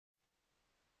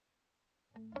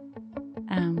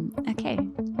Okay.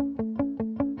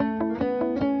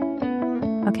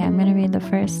 Okay, I'm going to read the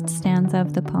first stanza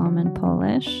of the poem in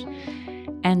Polish,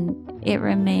 and it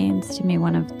remains to me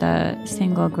one of the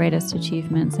single greatest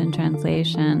achievements in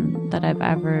translation that I've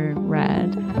ever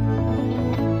read.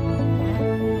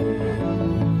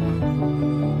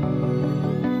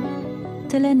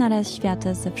 Tyle naraz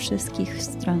świata ze wszystkich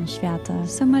stron świata.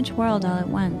 So much world all at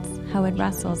once, how it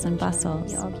rustles and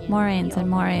bustles. Moraines and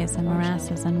mores and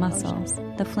morasses and mussels.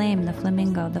 The flame, the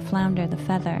flamingo, the flounder, the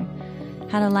feather.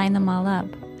 How to line them all up,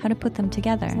 how to put them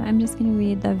together. So I'm just going to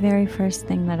read the very first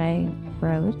thing that I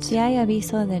wrote. Si hay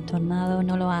aviso de tornado,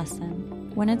 no lo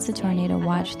hacen. When it's a tornado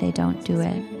watch, they don't do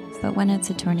it. But when it's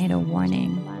a tornado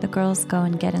warning, the girls go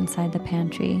and get inside the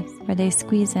pantry, where they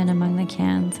squeeze in among the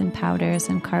cans and powders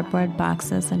and cardboard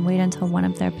boxes and wait until one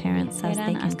of their parents says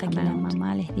they can come out.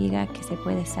 Mamá les diga que se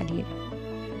puede salir.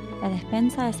 La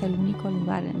despensa es el único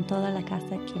lugar en toda la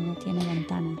casa que no tiene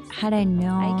ventanas. Had I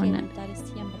known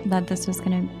that this was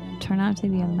going to turn out to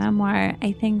be a memoir,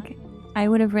 I think I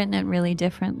would have written it really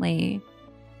differently.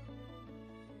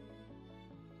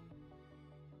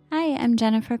 Hi, I'm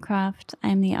Jennifer Croft.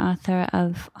 I'm the author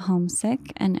of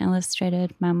Homesick, an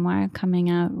illustrated memoir coming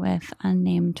out with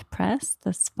Unnamed Press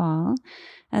this fall,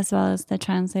 as well as the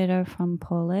translator from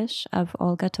Polish of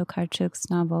Olga Tokarczuk's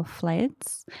novel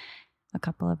Flights, a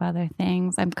couple of other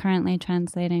things. I'm currently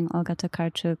translating Olga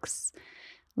Tokarczuk's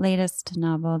latest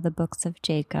novel, The Books of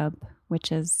Jacob,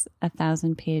 which is a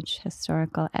 1,000-page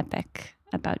historical epic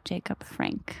about Jacob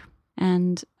Frank.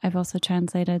 And I've also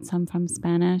translated some from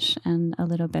Spanish and a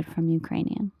little bit from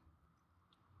Ukrainian.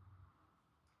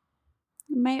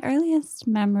 My earliest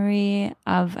memory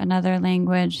of another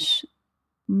language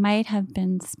might have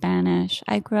been Spanish.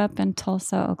 I grew up in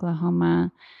Tulsa,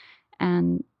 Oklahoma,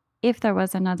 and if there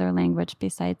was another language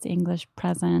besides English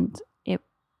present, it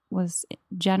was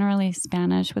generally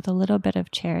Spanish with a little bit of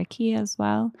Cherokee as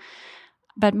well.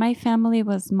 But my family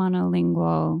was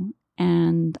monolingual,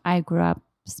 and I grew up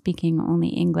speaking only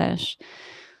English.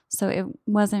 So it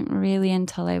wasn't really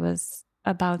until I was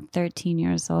about 13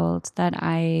 years old that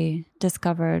I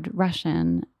discovered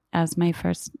Russian as my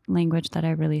first language that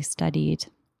I really studied.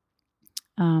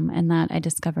 And that I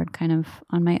discovered kind of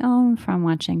on my own from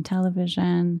watching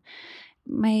television.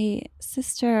 My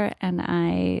sister and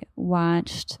I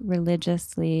watched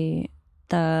religiously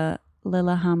the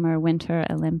Lillehammer Winter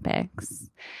Olympics,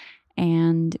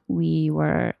 and we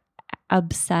were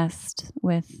obsessed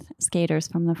with skaters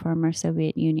from the former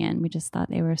Soviet Union. We just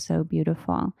thought they were so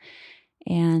beautiful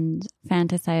and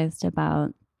fantasized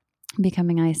about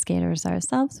becoming ice skaters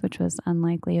ourselves, which was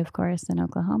unlikely, of course, in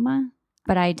Oklahoma.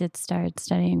 But I did start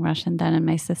studying Russian then, and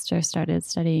my sister started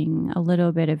studying a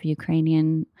little bit of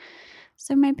Ukrainian.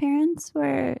 So my parents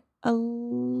were a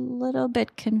little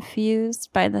bit confused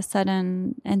by the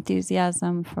sudden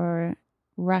enthusiasm for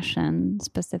Russian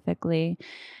specifically.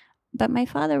 But my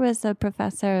father was a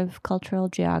professor of cultural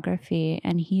geography,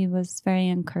 and he was very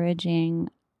encouraging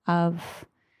of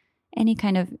any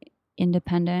kind of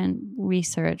independent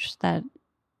research that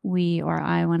we or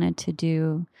I wanted to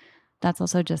do. That's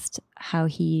also just how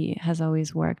he has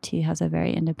always worked. He has a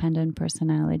very independent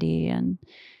personality and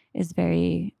is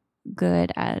very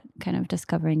good at kind of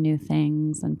discovering new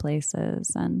things and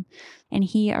places. And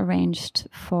he arranged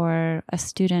for a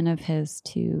student of his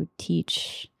to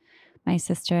teach my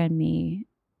sister and me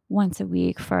once a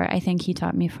week I think he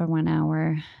taught me for 1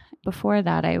 hour. Before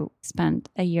that, I spent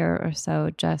a year or so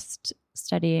just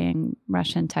studying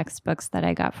Russian textbooks that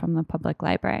I got from the public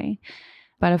library.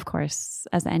 But of course,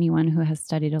 as anyone who has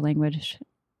studied a language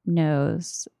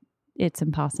knows, it's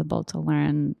impossible to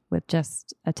learn with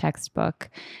just a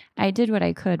textbook. I did what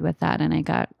I could with that, and I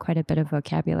got quite a bit of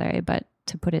vocabulary, but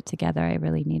to put it together, I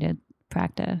really needed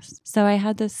practice. So I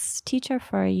had this teacher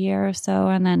for a year or so,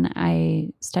 and then I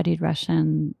studied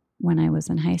Russian when I was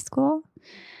in high school,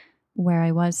 where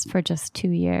I was for just 2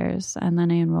 years. And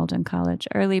then I enrolled in college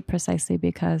early precisely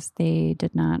because they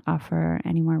did not offer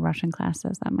any more Russian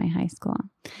classes at my high school.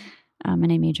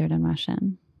 And I majored in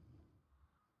Russian.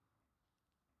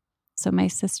 So my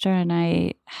sister and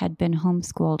I had been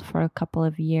homeschooled for a couple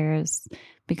of years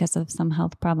because of some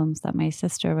health problems that my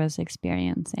sister was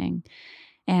experiencing.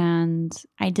 And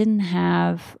I didn't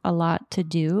have a lot to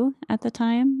do at the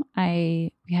time.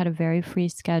 We had a very free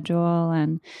schedule,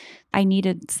 and I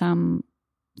needed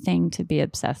something to be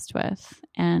obsessed with.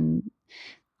 And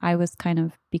I was kind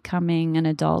of becoming an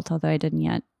adult, although I didn't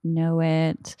yet know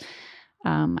it.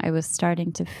 I was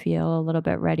starting to feel a little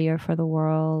bit readier for the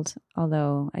world,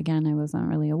 although, again, I wasn't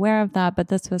really aware of that. But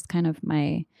this was kind of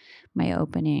my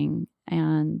opening,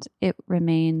 and it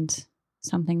remained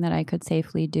something that I could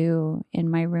safely do in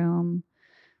my room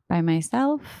by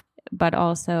myself, but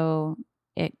also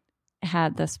it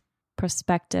had this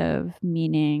prospective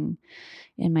meaning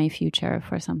in my future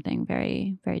for something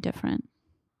very, very different.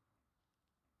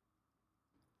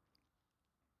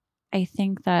 I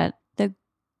think that the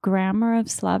grammar of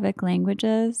Slavic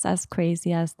languages, as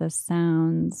crazy as this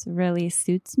sounds, really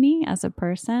suits me as a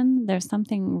person. There's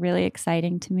something really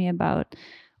exciting to me about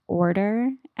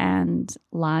order and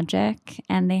logic,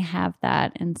 and they have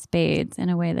that in spades in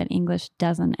a way that English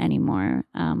doesn't anymore.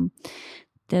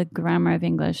 The grammar of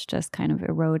English just kind of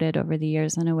eroded over the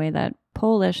years in a way that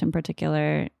Polish in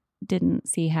particular didn't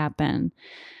see happen.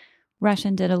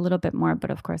 Russian did a little bit more,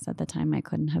 but of course at the time I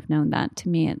couldn't have known that. To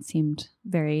me, it seemed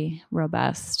very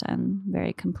robust and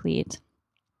very complete.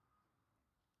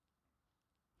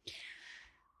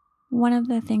 One of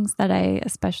the things that I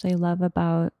especially love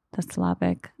about the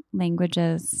Slavic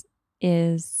languages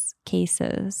is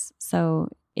cases. So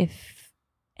if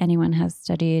anyone has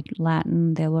studied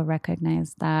Latin, they will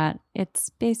recognize that it's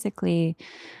basically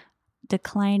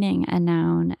declining a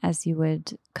noun as you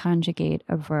would conjugate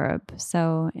a verb.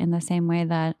 So in the same way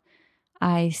that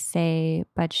I say,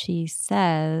 but she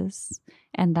says,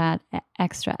 and that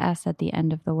extra S at the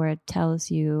end of the word tells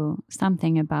you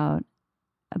something about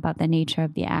the nature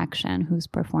of the action, who's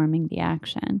performing the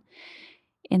action.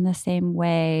 In the same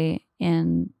way,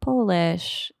 in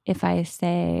Polish, if I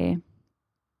say,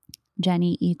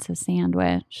 Jenny eats a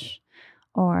sandwich,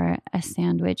 or a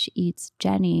sandwich eats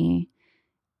Jenny,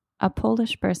 a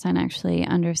Polish person actually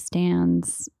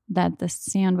understands that the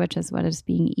sandwich is what is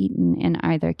being eaten in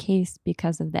either case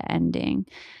because of the ending.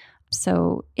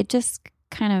 So it just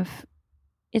kind of,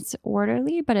 it's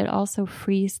orderly, but it also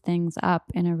frees things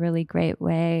up in a really great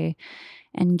way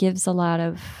and gives a lot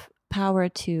of power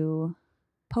to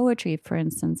poetry, for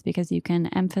instance, because you can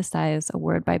emphasize a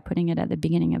word by putting it at the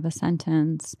beginning of a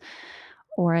sentence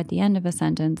or at the end of a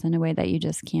sentence in a way that you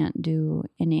just can't do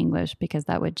in English because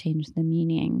that would change the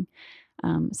meaning.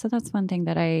 So that's one thing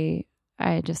that I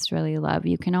just really love.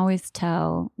 You can always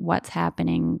tell what's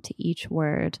happening to each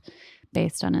word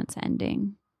based on its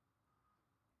ending.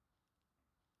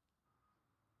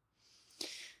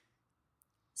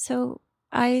 So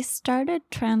I started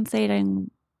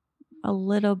translating a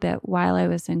little bit while I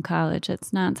was in college.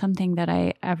 It's not something that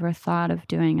I ever thought of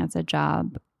doing as a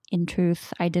job. In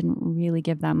truth, I didn't really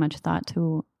give that much thought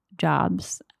to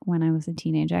jobs when I was a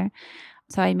teenager.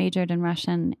 So I majored in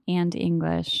Russian and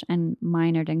English and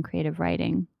minored in creative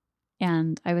writing.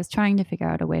 And I was trying to figure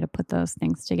out a way to put those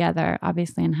things together.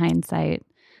 Obviously, in hindsight,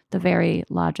 the very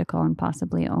logical and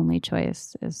possibly only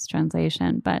choice is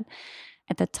translation. But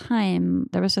at the time,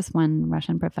 there was just one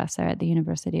Russian professor at the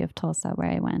University of Tulsa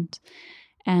where I went.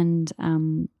 And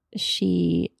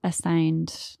she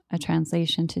assigned a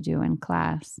translation to do in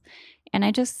class. And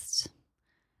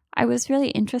I was really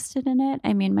interested in it.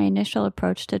 I mean, my initial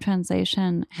approach to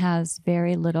translation has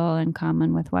very little in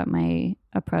common with what my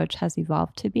approach has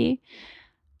evolved to be.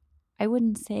 I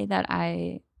wouldn't say that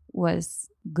I was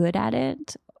good at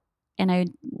it, and I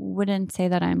wouldn't say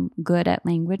that I'm good at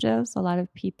languages. A lot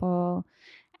of people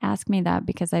ask me that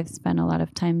because I've spent a lot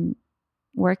of time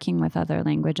working with other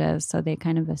languages, so they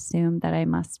kind of assume that I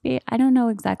must be. I don't know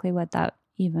exactly what that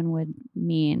even would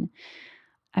mean.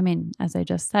 I mean, as I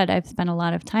just said, I've spent a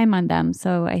lot of time on them,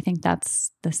 so I think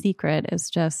that's the secret, is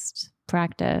just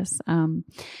practice.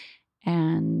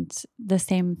 And the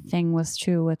same thing was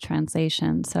true with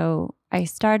translation. So I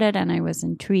started and I was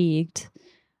intrigued.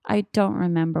 I don't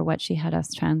remember what she had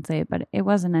us translate, but it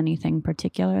wasn't anything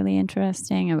particularly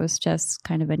interesting. It was just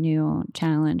kind of a new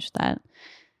challenge that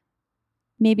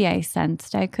maybe I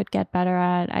sensed I could get better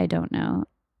at. I don't know.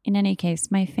 In any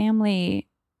case, my family,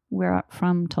 we're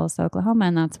from Tulsa, Oklahoma,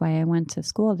 and that's why I went to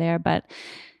school there. But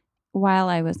while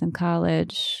I was in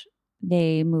college,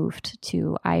 they moved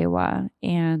to Iowa,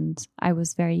 and I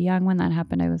was very young when that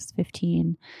happened. I was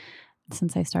 15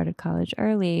 since I started college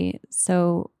early.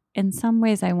 So in some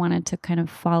ways, I wanted to kind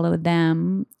of follow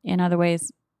them. In other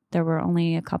ways, there were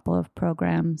only a couple of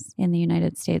programs in the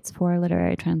United States for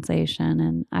literary translation,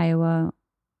 and Iowa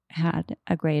had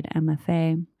a great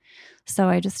MFA. So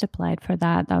I just applied for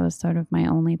that. That was sort of my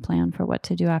only plan for what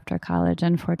to do after college.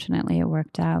 Unfortunately, it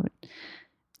worked out.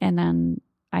 And then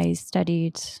I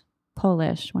studied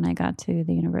Polish when I got to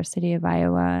the University of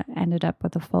Iowa, ended up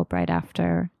with a Fulbright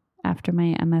after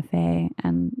my MFA,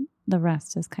 and the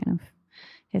rest is kind of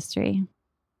history.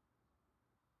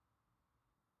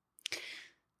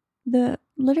 The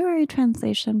literary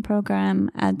translation program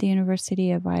at the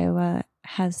University of Iowa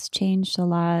has changed a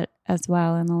lot as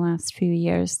well in the last few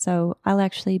years. So I'll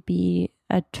actually be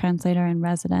a translator in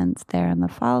residence there in the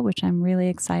fall, which I'm really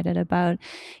excited about.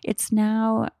 It's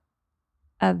now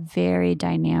a very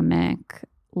dynamic,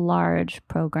 large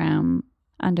program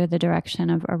under the direction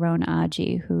of Aron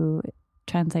Aji, who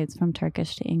translates from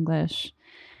Turkish to English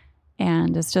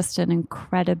and is just an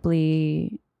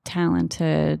incredibly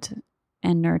talented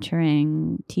and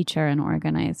nurturing teacher and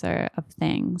organizer of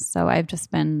things. So I've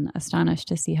just been astonished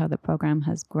to see how the program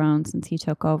has grown since he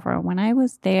took over. When I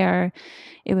was there,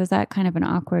 it was at kind of an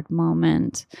awkward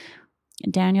moment.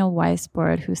 Daniel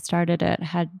Weisbord, who started it,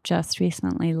 had just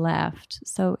recently left.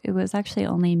 So it was actually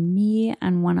only me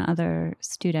and one other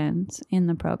student in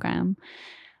the program.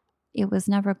 It was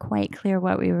never quite clear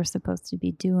what we were supposed to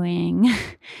be doing.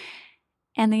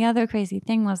 And the other crazy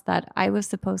thing was that I was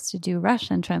supposed to do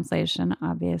Russian translation,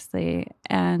 obviously,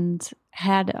 and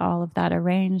had all of that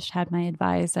arranged, had my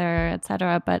advisor,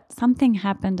 etc. But something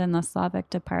happened in the Slavic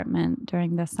department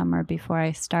during the summer before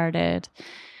I started.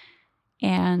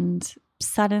 And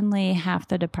suddenly half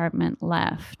the department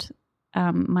left.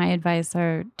 My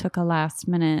advisor took a last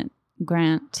minute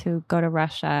grant to go to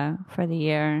Russia for the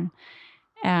year,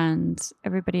 and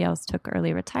everybody else took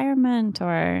early retirement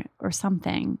or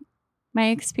something. My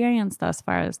experience thus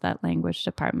far is that language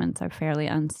departments are fairly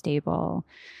unstable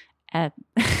at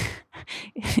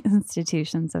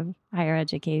institutions of higher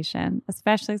education,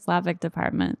 especially Slavic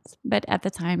departments. But at the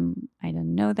time, I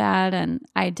didn't know that, and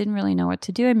I didn't really know what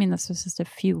to do. I mean, this was just a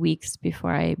few weeks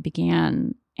before I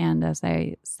began, and as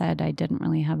I said, I didn't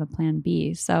really have a plan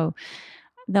B. So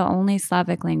the only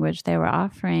Slavic language they were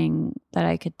offering that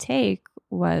I could take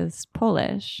was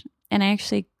Polish, and I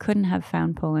actually couldn't have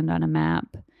found Poland on a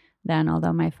map then,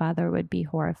 although my father would be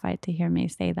horrified to hear me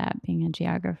say that, being a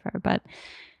geographer. But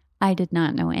I did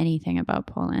not know anything about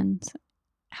Poland.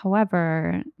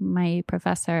 However, my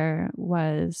professor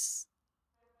was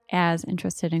as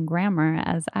interested in grammar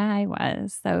as I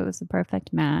was, so it was a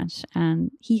perfect match. And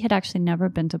he had actually never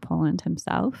been to Poland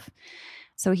himself.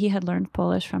 So he had learned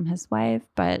Polish from his wife,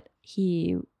 but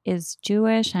he is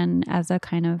Jewish, and as a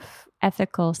kind of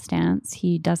ethical stance,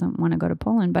 he doesn't want to go to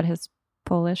Poland, but his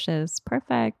Polish is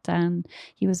perfect, and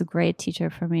he was a great teacher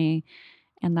for me.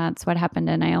 And that's what happened.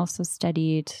 And I also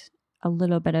studied a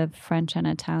little bit of French and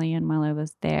Italian while I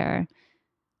was there.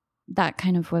 That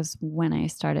kind of was when I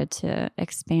started to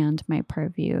expand my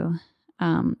purview.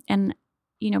 And,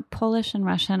 you know, Polish and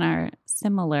Russian are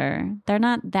similar. They're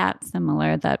not that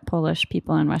similar that Polish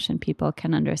people and Russian people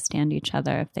can understand each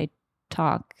other if they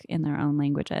talk in their own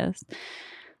languages.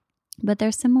 But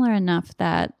they're similar enough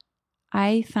that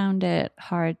I found it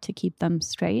hard to keep them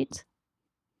straight.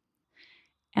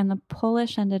 And the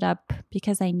Polish ended up,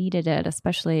 because I needed it,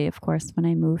 especially, of course, when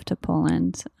I moved to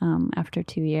Poland after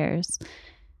 2 years.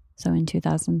 So in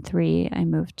 2003, I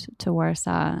moved to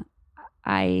Warsaw.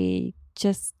 I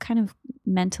just kind of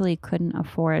mentally couldn't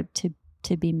afford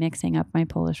to be mixing up my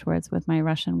Polish words with my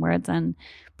Russian words. And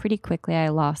pretty quickly, I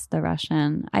lost the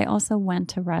Russian. I also went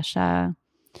to Russia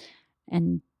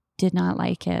and did not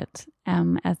like it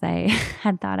as I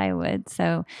had thought I would.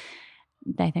 So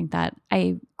I think that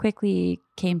I quickly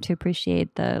came to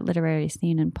appreciate the literary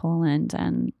scene in Poland,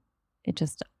 and it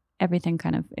just, everything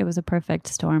kind of, it was a perfect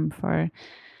storm for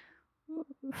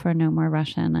no more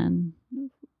Russian and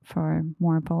for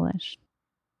more Polish.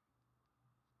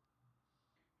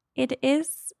 It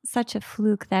is such a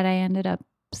fluke that I ended up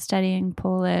studying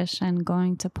Polish and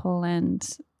going to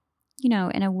Poland. You know,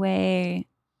 in a way,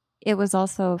 it was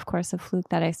also, of course, a fluke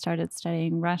that I started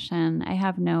studying Russian. I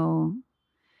have no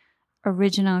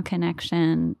original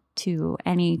connection to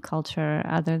any culture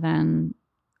other than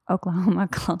Oklahoma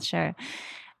culture.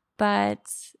 But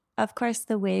of course,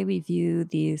 the way we view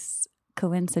these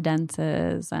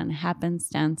coincidences and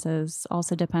happenstances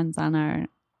also depends on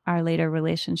our later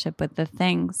relationship with the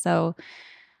thing. So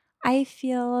I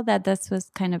feel that this was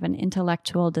kind of an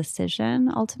intellectual decision.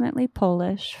 Ultimately,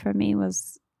 Polish for me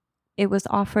was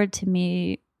offered to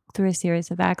me through a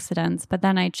series of accidents, but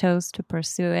then I chose to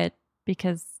pursue it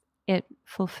because it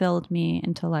fulfilled me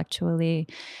intellectually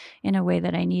in a way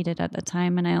that I needed at the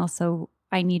time. And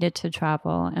I needed to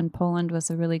travel, and Poland was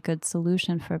a really good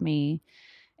solution for me,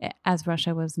 as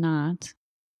Russia was not.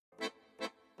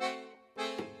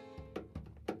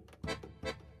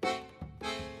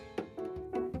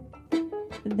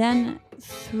 Then,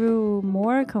 through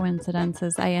more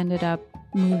coincidences, I ended up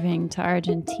moving to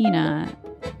Argentina.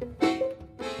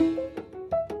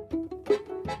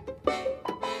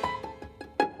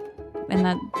 And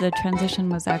that the transition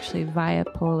was actually via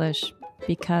Polish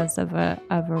because of a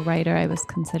writer I was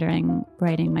considering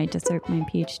writing my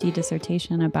PhD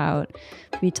dissertation about,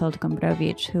 Witold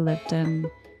Gombrowicz, who lived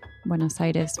in Buenos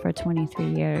Aires for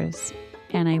 23 years.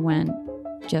 And I went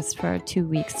just for 2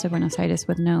 weeks to Buenos Aires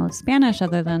with no Spanish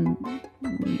other than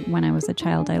when I was a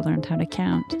child, I learned how to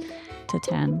count to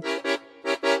 10.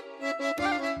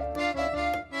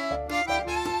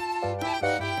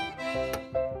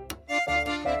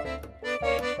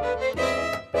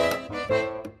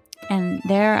 And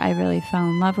there I really fell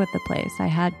in love with the place. I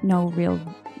had no real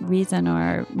reason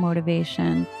or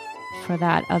motivation for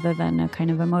that other than a kind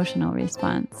of emotional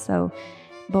response. So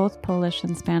both Polish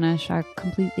and Spanish are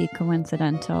completely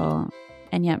coincidental,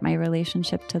 and yet my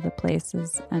relationship to the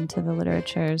places and to the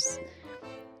literatures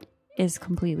is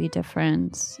completely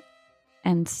different.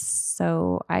 And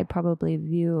so I probably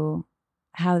view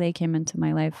how they came into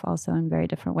my life also in very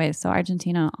different ways. So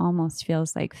Argentina almost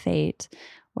feels like fate,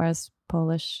 whereas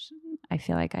Polish, I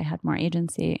feel like I had more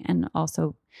agency. And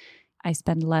also I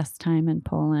spend less time in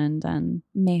Poland and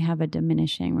may have a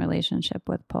diminishing relationship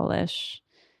with Polish.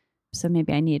 So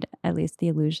maybe I need at least the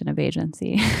illusion of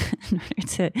agency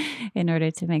in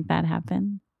order to make that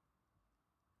happen.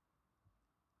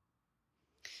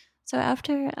 So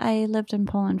after I lived in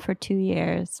Poland for 2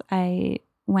 years, I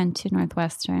went to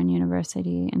Northwestern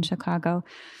University in Chicago.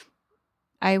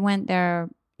 I went there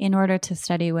in order to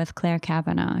study with Claire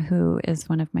Cavanagh, who is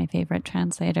one of my favorite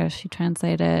translators. She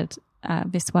translated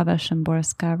Wisława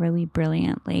Szymborska really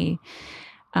brilliantly.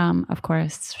 Of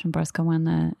course, Szymborska won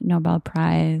the Nobel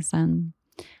Prize, and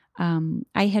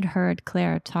I had heard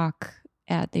Claire talk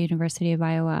at the University of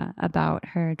Iowa about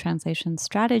her translation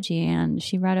strategy, and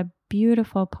she read a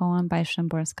beautiful poem by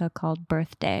Szymborska called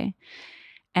Birthday.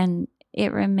 And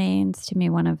it remains to me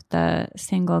one of the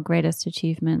single greatest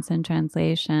achievements in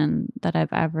translation that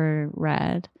I've ever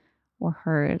read or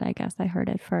heard. I guess I heard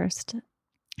it first.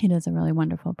 It is a really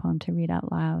wonderful poem to read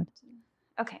out loud.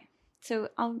 Okay, so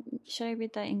should I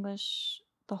read the English,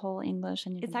 the whole English?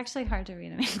 And it's actually hard to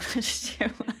read in English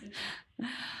too.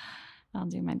 I'll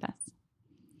do my best.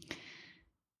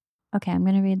 Okay, I'm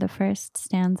going to read the first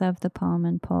stanza of the poem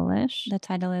in Polish. The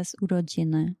title is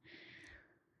Urodziny.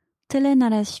 Tyle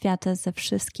naraz świata ze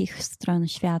wszystkich stron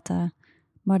świata.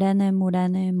 Moreny,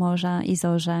 mureny, morza i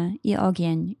zorze, i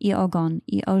ogień, i ogon,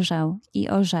 i orzeł, i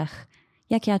orzech.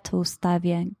 Jak ja to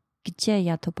ustawię, gdzie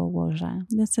ja to położę?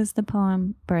 This is the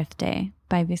poem Birthday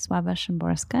by Wisława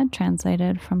Szymborska,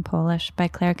 translated from Polish by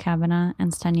Claire Cavanagh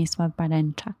and Stanisław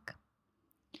Barenczak.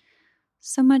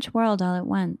 So much world all at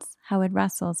once, how it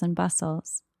rustles and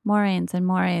bustles, moraines and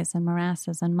morays and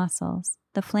morasses and mussels,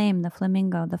 the flame, the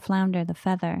flamingo, the flounder, the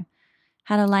feather,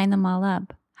 how to line them all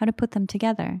up, how to put them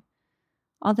together.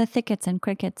 All the thickets and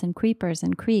crickets and creepers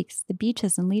and creeks, the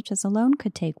beeches and leeches alone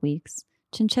could take weeks.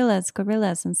 Chinchillas,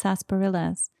 gorillas, and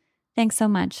sarsaparillas. Thanks so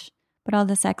much, but all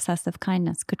this excess of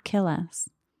kindness could kill us.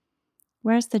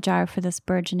 Where's the jar for this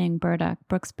burgeoning burdock,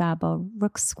 brooks babble,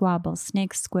 rooks squabble,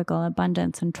 snakes squiggle,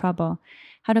 abundance and trouble,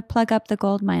 how to plug up the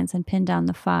gold mines and pin down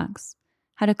the fox,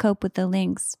 how to cope with the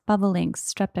lynx, bobolinks,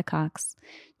 streptococcus,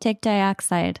 take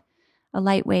dioxide, a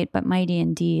lightweight but mighty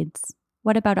in deeds.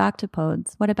 What about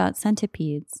octopodes? What about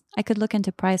centipedes? I could look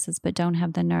into prices but don't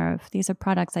have the nerve. These are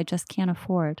products I just can't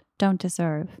afford, don't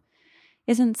deserve.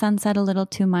 Isn't sunset a little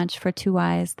too much for two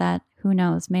eyes that, who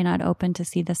knows, may not open to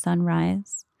see the sun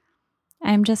rise?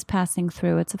 I am just passing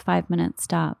through. It's a 5-minute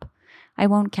stop. I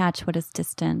won't catch what is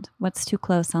distant. What's too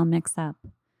close I'll mix up.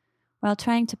 While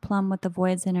trying to plumb what the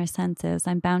void's inner sense is,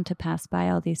 I'm bound to pass by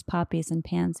all these poppies and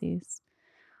pansies.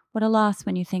 What a loss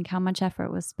when you think how much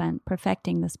effort was spent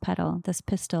perfecting this petal, this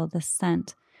pistil, this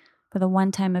scent, for the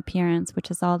one-time appearance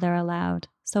which is all they're allowed,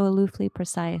 so aloofly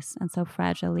precise and so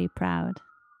fragilely proud.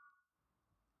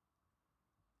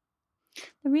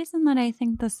 The reason that I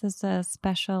think this is a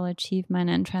special achievement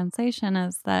in translation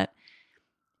is that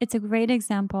it's a great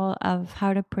example of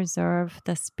how to preserve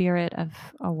the spirit of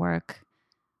a work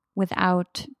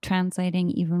without translating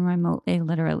even remotely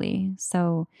literally.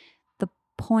 So the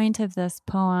point of this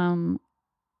poem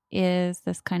is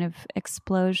this kind of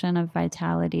explosion of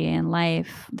vitality and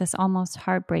life, this almost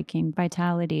heartbreaking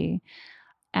vitality.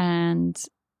 And,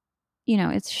 you know,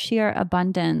 it's sheer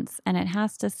abundance, and it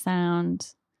has to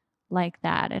sound like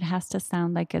that. It has to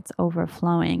sound like it's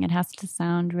overflowing. It has to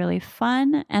sound really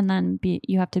fun, and then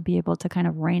you have to be able to kind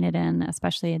of rein it in,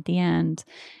 especially at the end,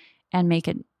 and make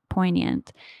it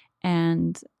poignant.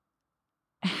 And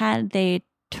had they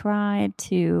tried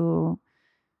to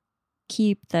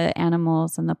keep the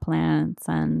animals and the plants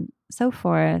and so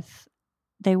forth,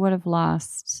 they would have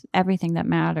lost everything that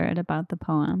mattered about the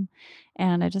poem.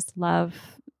 And I just love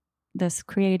this,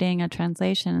 creating a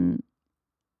translation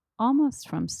almost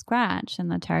from scratch in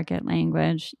the target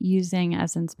language, using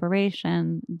as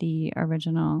inspiration the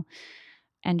original,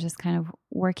 and just kind of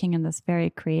working in this very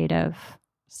creative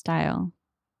style.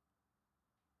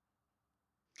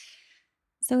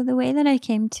 So the way that I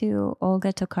came to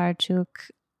Olga Tokarczuk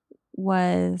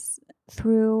was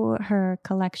through her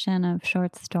collection of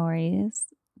short stories,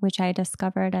 which I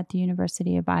discovered at the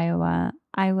University of Iowa.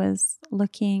 I was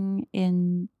looking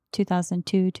in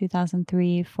 2002,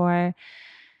 2003 for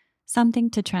something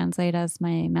to translate as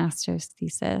my master's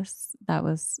thesis. That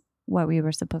was what we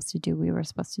were supposed to do. We were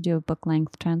supposed to do a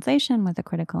book-length translation with a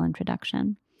critical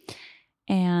introduction.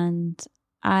 And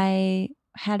I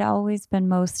had always been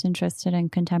most interested in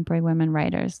contemporary women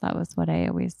writers. That was what I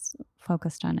always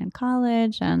focused on in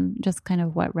college and just kind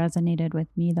of what resonated with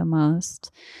me the most.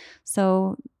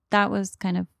 So that was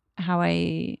kind of how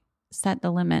I set the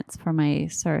limits for my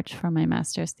search for my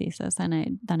master's thesis.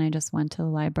 And then I just went to the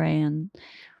library and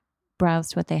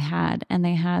browsed what they had. And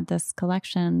they had this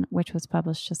collection, which was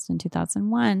published just in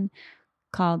 2001,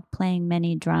 called Playing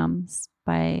Many Drums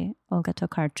by Olga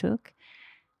Tokarczuk.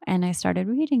 And I started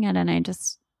reading it and I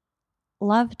just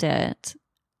loved it.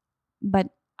 But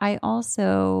I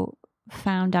also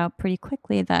found out pretty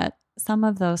quickly that some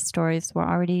of those stories were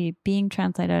already being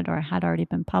translated or had already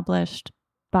been published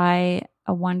by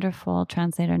a wonderful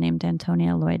translator named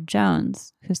Antonia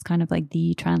Lloyd-Jones, who's kind of like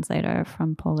the translator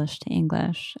from Polish to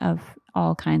English of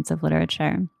all kinds of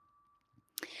literature.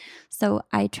 So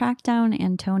I tracked down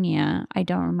Antonia. I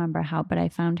don't remember how, but I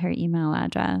found her email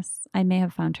address. I may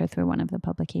have found her through one of the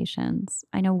publications.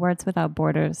 I know Words Without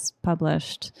Borders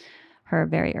published her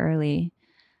very early.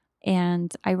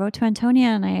 And I wrote to Antonia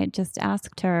and I just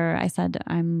asked her, I said,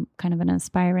 I'm kind of an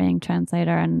aspiring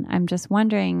translator and I'm just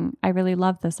wondering, I really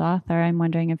love this author. I'm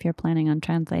wondering if you're planning on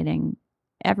translating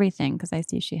everything because I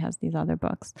see she has these other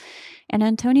books. And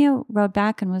Antonia wrote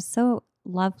back and was so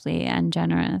lovely and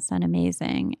generous and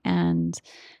amazing and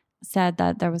said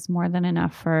that there was more than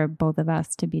enough for both of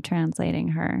us to be translating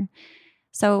her.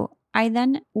 So I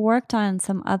then worked on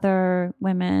some other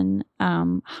women,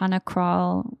 Hanna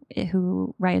Kroll,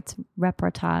 who writes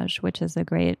reportage, which is a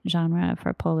great genre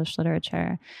for Polish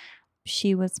literature.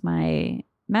 She was my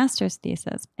master's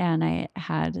thesis, and I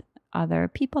had other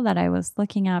people that I was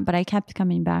looking at, but I kept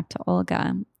coming back to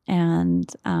Olga.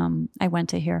 And I went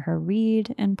to hear her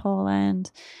read in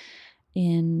Poland,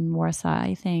 in Warsaw,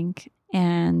 I think.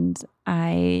 And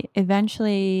I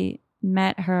eventually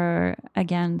met her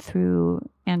again through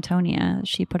Antonia.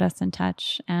 She put us in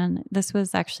touch. And this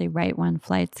was actually right when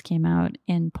Flights came out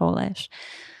in Polish.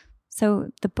 So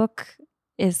the book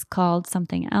is called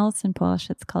something else in Polish.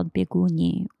 It's called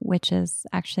Bieguni, which is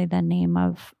actually the name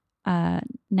of a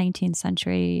 19th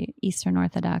century Eastern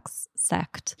Orthodox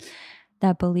sect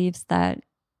that believes that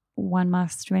one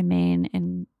must remain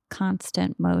in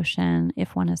constant motion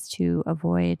if one is to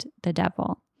avoid the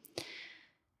devil.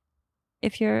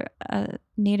 If you're a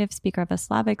native speaker of a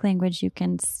Slavic language, you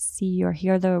can see or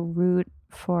hear the root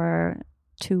for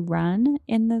to run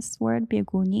in this word,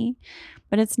 bieguni,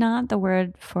 but it's not the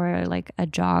word for like a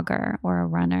jogger or a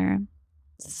runner.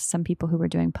 Some people who were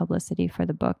doing publicity for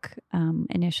the book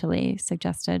initially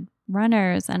suggested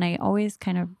runners, and I always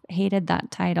kind of hated that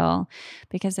title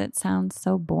because it sounds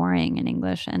so boring in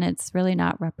English, and it's really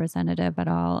not representative at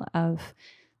all of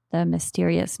the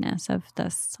mysteriousness of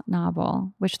this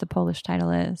novel, which the Polish title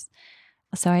is.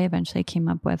 So I eventually came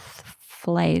up with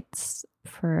Flights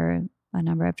for a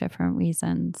number of different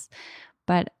reasons.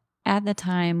 But at the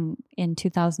time in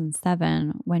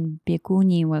 2007, when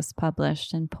Bieguni was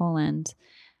published in Poland,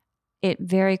 it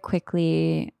very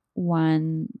quickly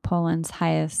won Poland's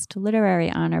highest literary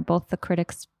honor, both the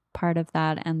critics' part of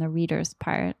that and the reader's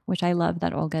part, which I love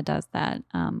that Olga does that.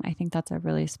 I think that's a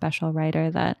really special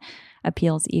writer that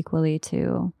appeals equally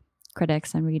to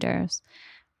critics and readers.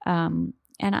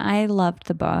 And I loved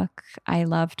the book. I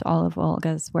loved all of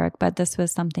Olga's work, but this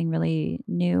was something really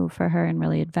new for her and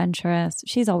really adventurous.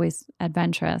 She's always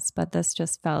adventurous, but this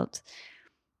just felt,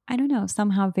 I don't know,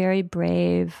 somehow very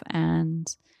brave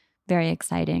and very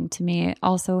exciting to me. It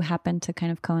also happened to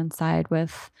kind of coincide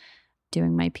with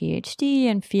doing my PhD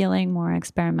and feeling more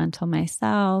experimental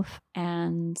myself.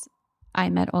 And I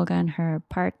met Olga and her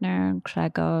partner,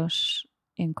 Grzegorz,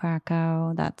 in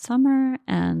Krakow that summer,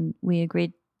 and we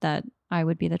agreed that I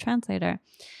would be the translator.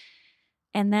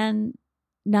 And then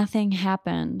nothing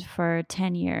happened for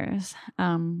 10 years,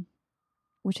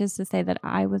 which is to say that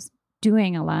I was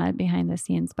doing a lot behind the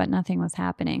scenes, but nothing was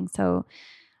happening. So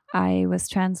I was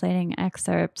translating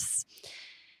excerpts.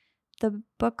 The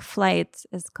book Flights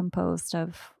is composed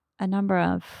of a number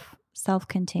of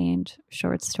self-contained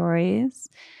short stories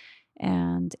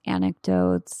and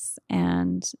anecdotes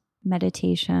and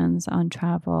meditations on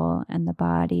travel and the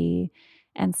body,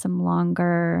 and some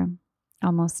longer,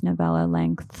 almost novella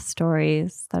length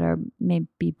stories that are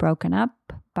maybe broken up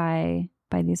by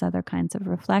by these other kinds of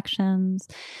reflections.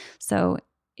 So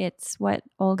it's what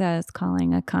Olga is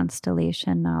calling a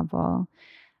constellation novel,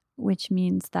 which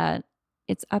means that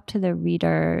it's up to the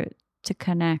reader to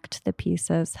connect the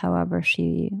pieces however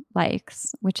she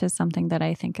likes, which is something that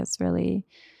I think is really,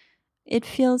 it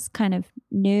feels kind of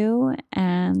new,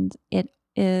 and it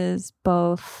is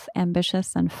both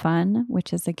ambitious and fun,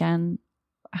 which is, again,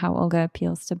 how Olga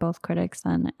appeals to both critics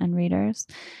and readers.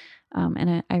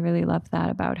 And I really love that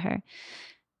about her.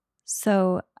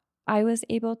 So I was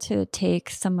able to take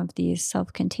some of these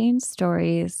self-contained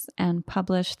stories and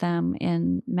publish them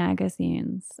in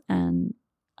magazines. And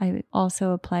I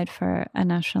also applied for a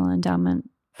National Endowment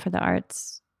for the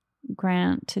Arts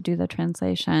grant to do the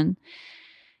translation.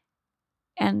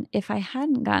 And if I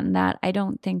hadn't gotten that, I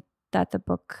don't think that the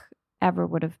book ever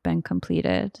would have been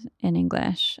completed in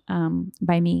English,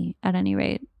 by me at any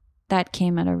rate. That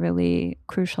came at a really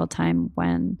crucial time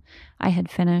when I had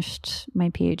finished my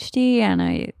PhD and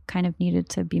I kind of needed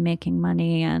to be making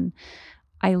money. And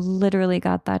I literally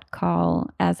got that call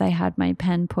as I had my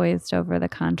pen poised over the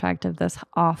contract of this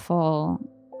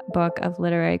awful book of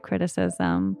literary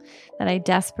criticism that I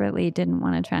desperately didn't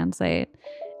want to translate.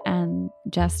 And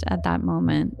just at that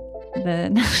moment, the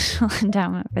National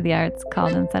Endowment for the Arts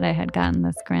called and said I had gotten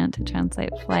this grant to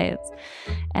translate Flights,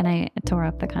 and I tore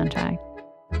up the contract.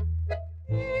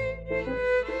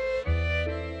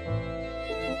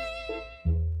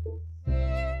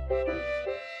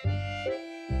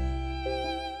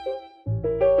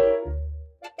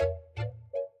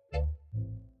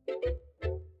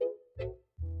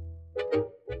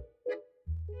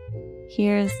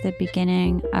 Here's the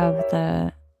beginning of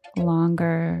the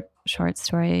longer short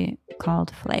story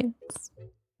called Flights.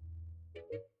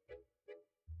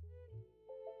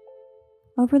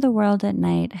 Over the world at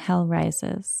night, hell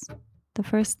rises. The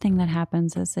first thing that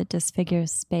happens is it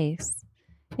disfigures space.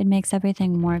 It makes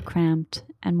everything more cramped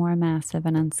and more massive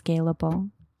and unscalable.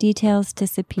 Details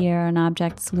disappear and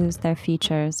objects lose their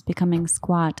features, becoming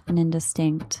squat and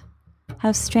indistinct.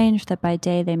 How strange that by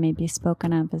day they may be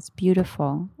spoken of as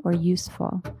beautiful or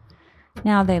useful.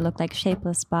 Now they look like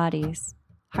shapeless bodies,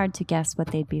 hard to guess what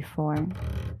they'd be for.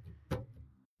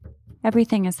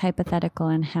 Everything is hypothetical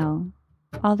in hell.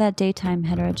 All that daytime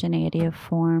heterogeneity of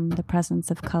form, the presence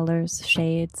of colors,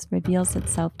 shades, reveals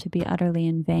itself to be utterly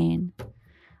in vain.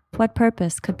 What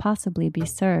purpose could possibly be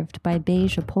served by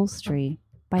beige upholstery,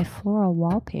 by floral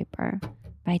wallpaper,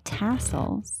 by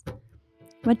tassels?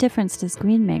 What difference does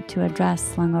green make to a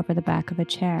dress slung over the back of a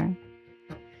chair?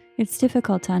 It's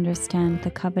difficult to understand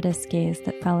the covetous gaze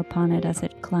that fell upon it as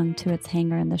it clung to its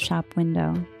hanger in the shop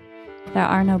window. There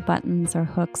are no buttons or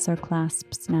hooks or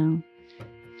clasps now.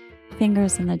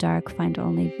 Fingers in the dark find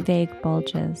only vague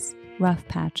bulges, rough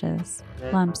patches,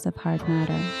 lumps of hard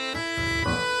matter.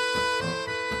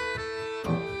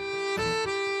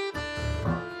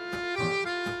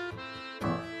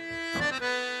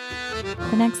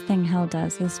 The next thing hell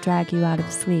does is drag you out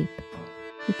of sleep.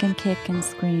 You can kick and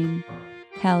scream.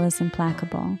 Hell is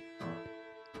implacable.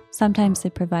 Sometimes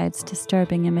it provides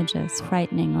disturbing images,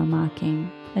 frightening or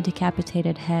mocking. A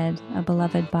decapitated head, a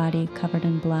beloved body covered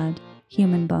in blood,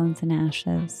 human bones and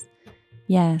ashes.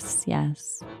 Yes,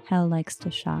 yes, hell likes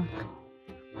to shock.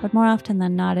 But more often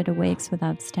than not, it awakes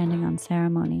without standing on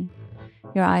ceremony.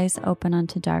 Your eyes open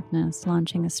onto darkness,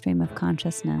 launching a stream of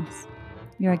consciousness.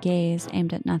 Your gaze,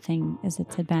 aimed at nothing, is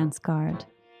its advance guard.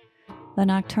 The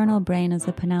nocturnal brain is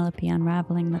a Penelope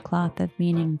unraveling the cloth of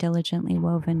meaning diligently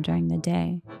woven during the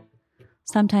day.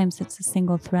 Sometimes it's a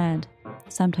single thread,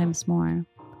 sometimes more.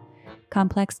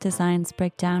 Complex designs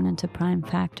break down into prime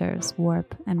factors,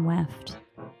 warp and weft.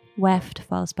 Weft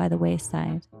falls by the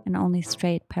wayside, and only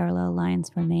straight parallel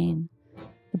lines remain,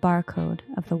 the barcode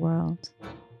of the world.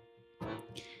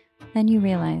 Then you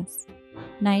realize,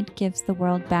 night gives the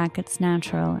world back its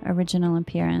natural, original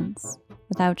appearance,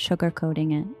 without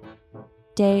sugarcoating it.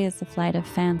 Day is a flight of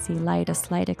fancy, light, a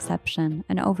slight exception,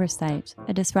 an oversight,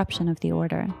 a disruption of the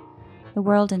order. The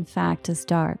world, in fact, is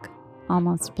dark,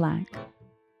 almost black,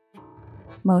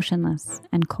 motionless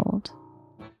and cold.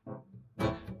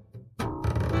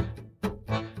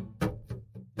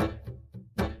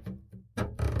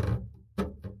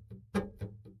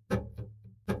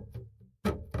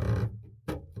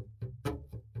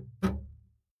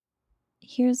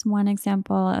 Here's one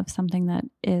example of something that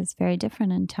is very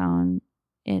different in tone.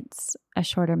 It's a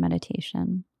shorter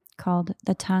meditation called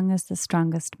The Tongue is the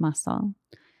Strongest Muscle.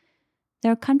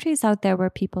 There are countries out there where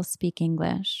people speak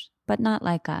English, but not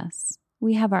like us.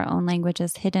 We have our own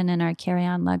languages hidden in our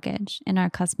carry-on luggage, in our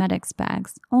cosmetics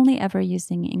bags, only ever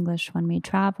using English when we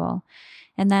travel,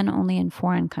 and then only in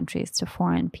foreign countries to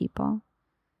foreign people.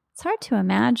 It's hard to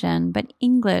imagine, but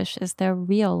English is their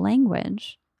real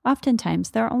language,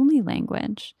 oftentimes their only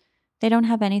language. They don't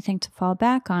have anything to fall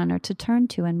back on or to turn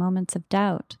to in moments of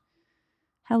doubt.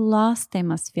 How lost they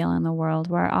must feel in the world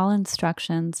where all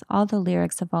instructions, all the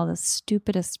lyrics of all the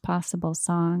stupidest possible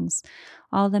songs,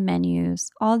 all the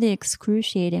menus, all the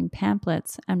excruciating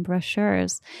pamphlets and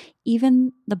brochures,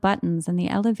 even the buttons in the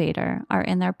elevator are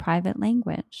in their private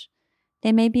language.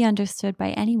 They may be understood by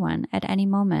anyone at any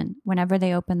moment whenever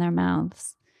they open their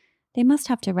mouths. They must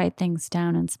have to write things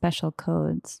down in special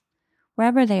codes.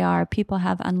 Wherever they are, people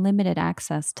have unlimited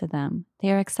access to them.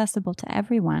 They are accessible to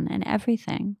everyone and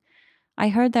everything. I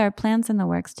heard there are plans in the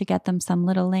works to get them some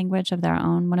little language of their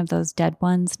own, one of those dead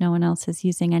ones no one else is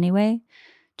using anyway,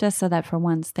 just so that for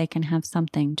once they can have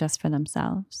something just for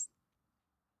themselves.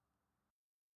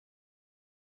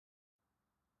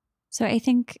 So I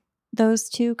think those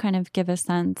two kind of give a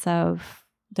sense of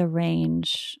the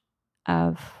range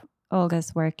of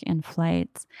Olga's work in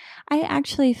Flights. I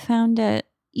actually found it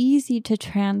easy to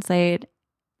translate,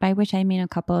 by which I mean a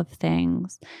couple of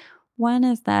things. One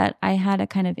is that I had a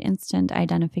kind of instant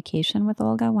identification with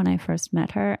Olga when I first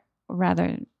met her,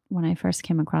 rather when I first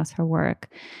came across her work.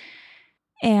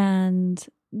 And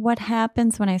what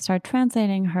happens when I start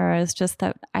translating her is just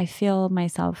that I feel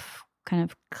myself kind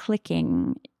of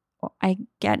clicking. I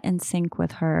get in sync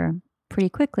with her pretty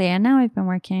quickly. And now I've been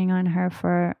working on her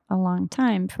for a long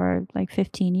time, for like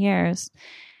 15 years.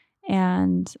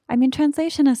 And I mean,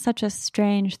 translation is such a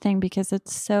strange thing because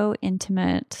it's so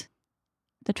intimate.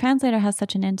 The translator has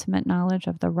such an intimate knowledge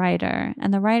of the writer,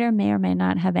 and the writer may or may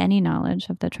not have any knowledge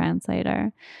of the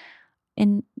translator.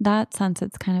 In that sense,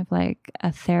 it's kind of like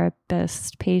a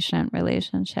therapist-patient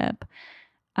relationship.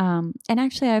 And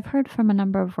actually, I've heard from a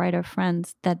number of writer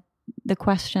friends that the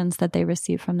questions that they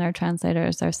receive from their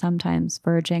translators are sometimes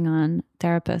verging on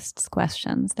therapists'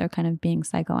 questions. They're kind of being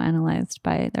psychoanalyzed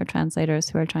by their translators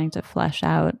who are trying to flesh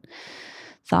out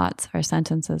thoughts or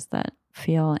sentences that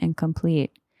feel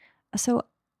incomplete. So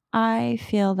I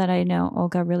feel that I know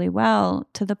Olga really well,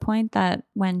 to the point that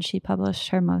when she published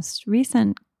her most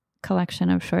recent collection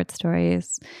of short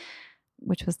stories,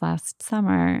 which was last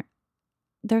summer,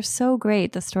 they're so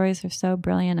great. The stories are so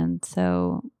brilliant and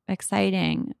so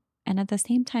exciting. And at the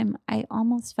same time, I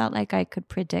almost felt like I could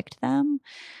predict them.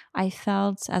 I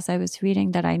felt as I was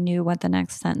reading that I knew what the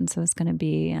next sentence was going to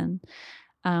be. And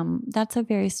that's a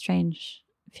very strange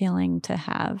feeling to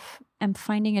have. I'm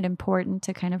finding it important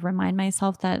to kind of remind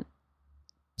myself that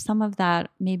some of that,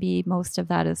 maybe most of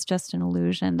that, is just an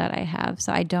illusion that I have.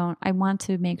 So I want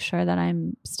to make sure that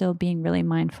I'm still being really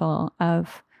mindful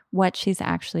of what she's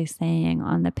actually saying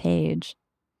on the page.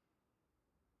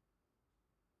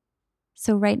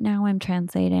 So right now I'm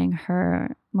translating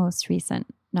her most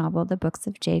recent novel, The Books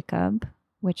of Jacob,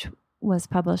 which was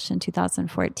published in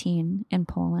 2014 in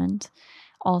Poland.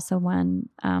 Also won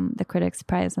the Critics'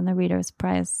 Prize and the Reader's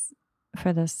Prize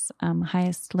for this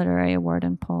highest literary award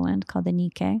in Poland called the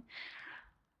Nike.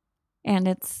 And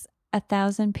it's a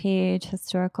 1,000-page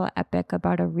historical epic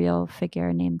about a real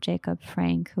figure named Jacob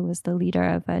Frank, who was the leader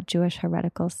of a Jewish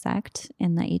heretical sect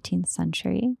in the 18th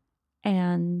century.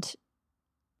 And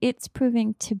it's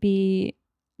proving to be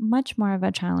much more of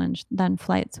a challenge than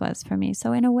Flights was for me.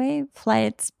 So in a way,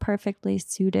 Flights perfectly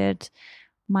suited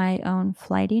my own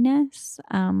flightiness.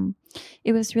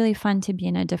 It was really fun to be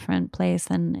in a different place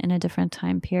and in a different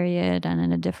time period and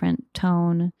in a different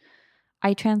tone.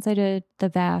 I translated the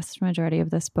vast majority of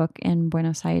this book in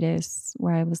Buenos Aires,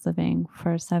 where I was living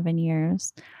for 7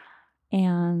 years.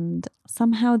 And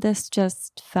somehow this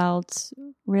just felt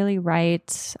really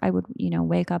right. I would,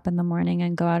 wake up in the morning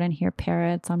and go out and hear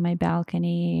parrots on my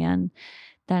balcony. And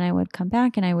then I would come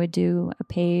back and I would do a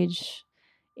page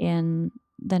in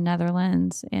the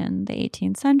Netherlands in the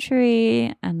 18th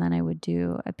century. And then I would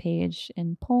do a page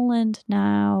in Poland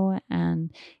now.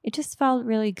 And it just felt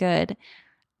really good.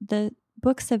 The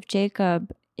Books of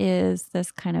Jacob is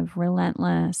this kind of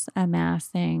relentless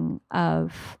amassing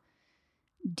of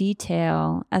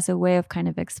detail as a way of kind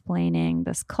of explaining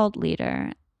this cult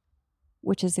leader,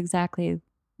 which is exactly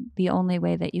the only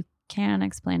way that you can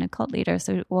explain a cult leader.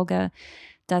 So Olga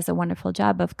does a wonderful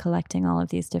job of collecting all of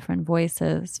these different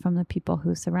voices from the people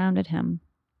who surrounded him.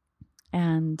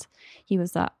 And he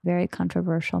was a very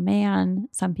controversial man.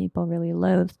 Some people really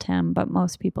loathed him, but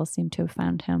most people seem to have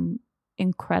found him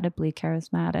incredibly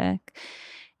charismatic.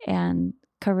 And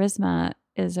charisma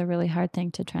is a really hard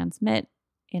thing to transmit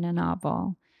in a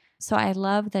novel. So I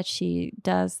love that she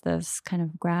does this kind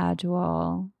of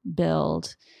gradual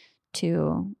build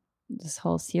to this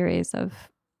whole series of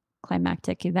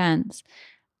climactic events.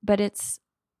 But it's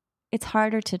it's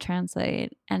harder to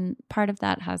translate. And part of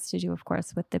that has to do, of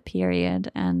course, with the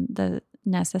period and the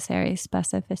necessary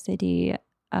specificity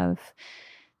of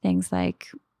things like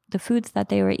the foods that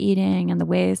they were eating and the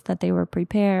ways that they were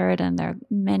prepared and their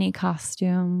many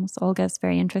costumes. Olga's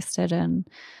very interested in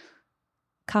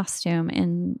costume,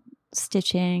 in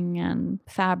stitching and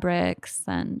fabrics,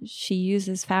 and she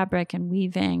uses fabric and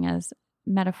weaving as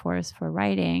metaphors for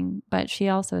writing, but she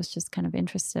also is just kind of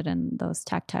interested in those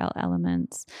tactile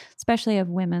elements, especially of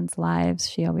women's lives.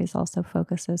 She always also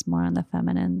focuses more on the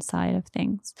feminine side of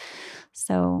things.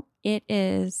 So it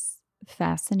is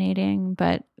fascinating,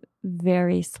 but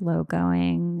very slow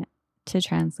going to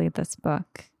translate this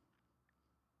book.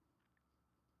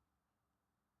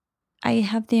 I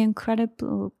have the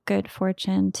incredible good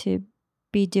fortune to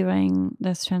be doing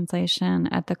this translation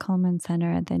at the Cullman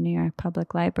Center at the New York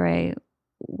Public Library,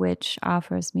 which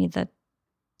offers me the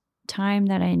time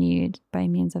that I need by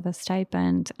means of a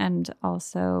stipend and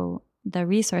also the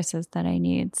resources that I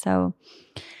need. So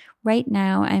right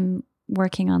now I'm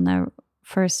working on the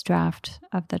first draft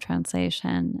of the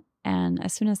translation. And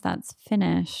as soon as that's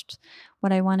finished,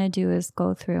 what I want to do is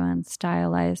go through and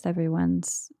stylize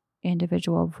everyone's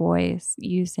individual voice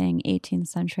using 18th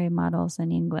century models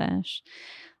in English.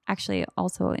 Actually,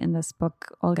 also in this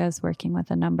book, Olga is working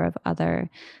with a number of other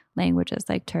languages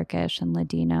like Turkish and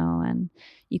Ladino and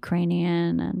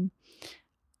Ukrainian. And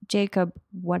Jacob,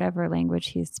 whatever language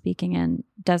he's speaking in,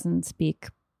 doesn't speak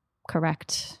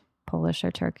correct Polish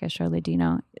or Turkish or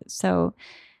Ladino. So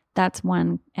that's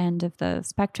one end of the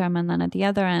spectrum. And then at the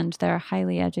other end, there are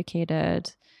highly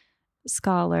educated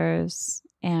scholars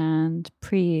and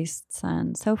priests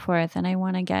and so forth. And I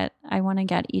want to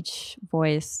get each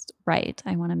voice right.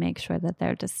 I want to make sure that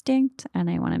they're distinct, and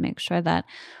I want to make sure that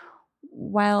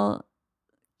while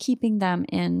keeping them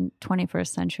in 21st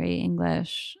century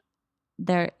English,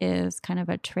 there is kind of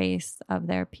a trace of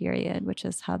their period, which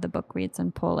is how the book reads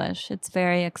in Polish. It's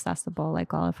very accessible,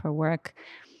 like all of her work,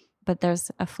 but there's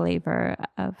a flavor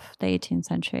of the 18th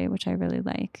century, which I really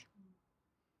like.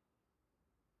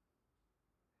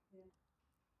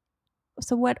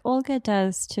 So what Olga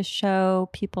does to show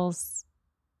people's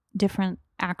different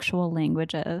actual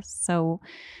languages. So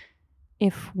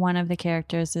if one of the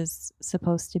characters is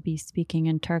supposed to be speaking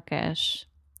in Turkish,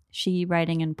 she,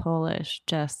 writing in Polish,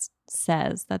 just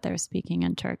says that they're speaking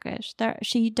in Turkish.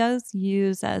 She does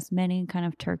use as many kind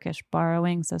of Turkish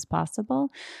borrowings as possible.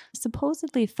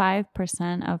 Supposedly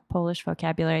 5% of Polish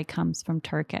vocabulary comes from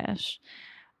Turkish.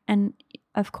 And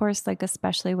of course, like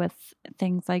especially with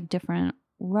things like different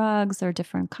rugs or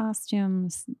different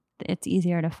costumes, it's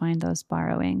easier to find those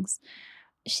borrowings.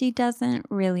 She doesn't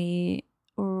really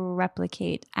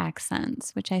replicate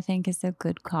accents, which I think is a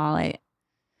good call.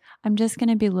 I'm just going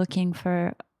to be looking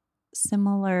for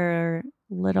similar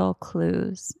little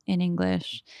clues in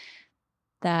English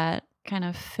that kind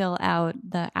of fill out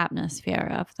the atmosphere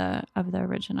of the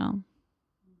original.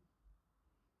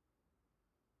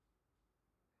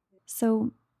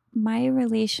 So my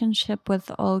relationship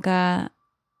with Olga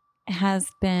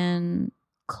has been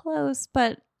close,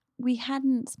 but we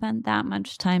hadn't spent that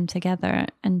much time together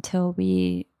until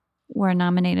we were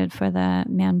nominated for the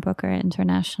Man Booker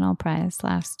International Prize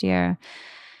last year.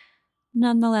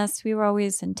 Nonetheless, we were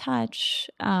always in touch.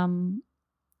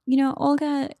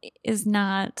 Olga is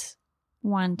not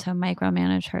one to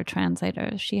micromanage her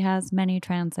translators. She has many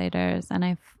translators, and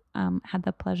I've had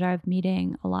the pleasure of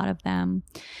meeting a lot of them.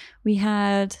 We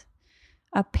had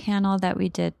a panel that we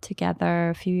did together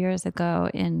a few years ago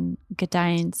in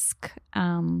Gdańsk,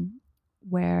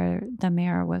 where the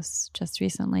mayor was just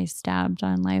recently stabbed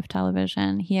on live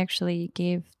television. He actually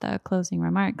gave the closing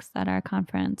remarks at our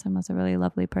conference and was a really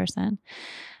lovely person,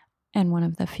 and one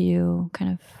of the few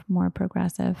kind of more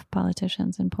progressive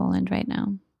politicians in Poland right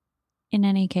now. In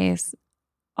any case,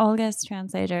 Olga's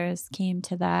translators came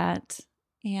to that,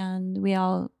 and we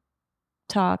all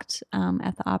talked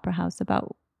at the Opera House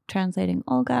about translating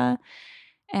Olga.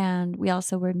 And we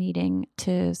also were meeting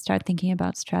to start thinking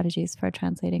about strategies for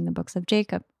translating the books of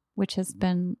Jacob, which has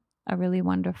been a really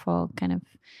wonderful kind of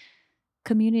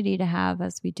community to have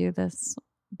as we do this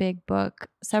big book.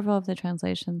 Several of the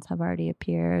translations have already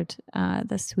appeared.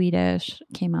 The Swedish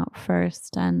came out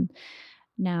first, and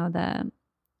now the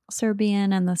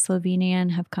Serbian and the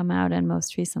Slovenian have come out, and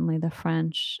most recently the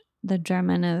French. The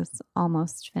German is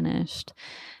almost finished,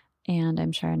 and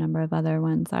I'm sure a number of other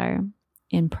ones are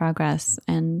in progress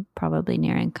and probably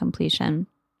nearing completion.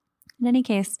 In any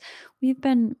case, we've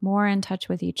been more in touch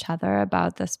with each other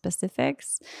about the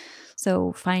specifics.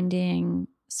 So finding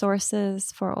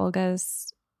sources for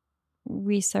Olga's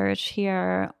research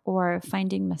here or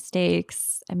finding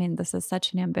mistakes. I mean, this is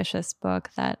such an ambitious book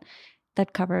that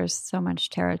covers so much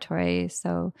territory.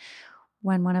 So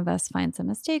when one of us finds a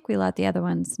mistake, we let the other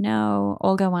ones know.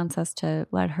 Olga wants us to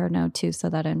let her know too, so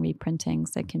that in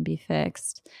reprintings it can be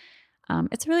fixed.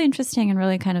 It's really interesting and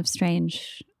really kind of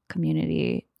strange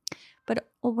community. But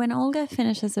when Olga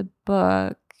finishes a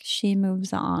book, she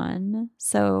moves on.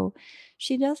 So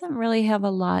she doesn't really have a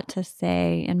lot to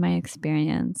say, in my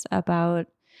experience, about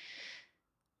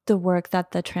the work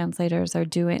that the translators are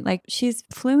doing. Like, she's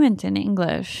fluent in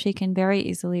English. She can very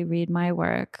easily read my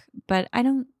work, but I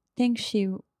don't think she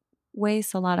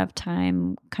wastes a lot of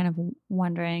time kind of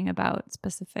wondering about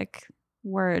specific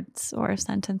words or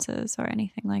sentences or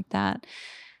anything like that.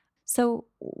 So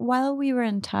while we were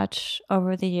in touch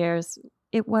over the years,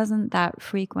 it wasn't that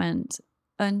frequent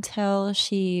until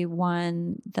she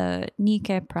won the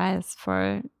Nike Prize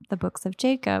for the Books of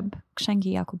Jacob,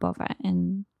 Księgi Jakubowe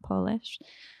in Polish.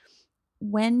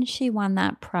 When she won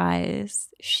that prize,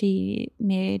 she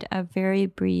made a very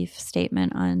brief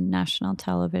statement on national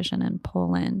television in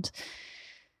Poland,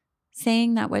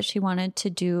 saying that what she wanted to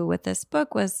do with this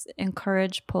book was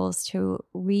encourage Poles to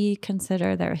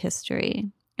reconsider their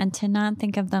history and to not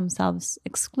think of themselves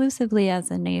exclusively as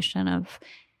a nation of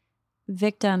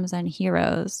victims and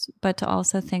heroes, but to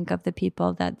also think of the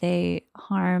people that they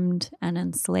harmed and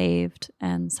enslaved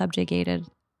and subjugated,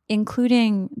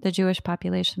 including the Jewish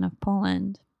population of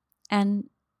Poland. And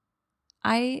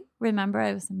I remember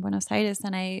I was in Buenos Aires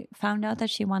and I found out that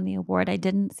she won the award. I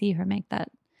didn't see her make that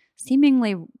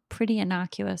seemingly pretty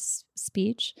innocuous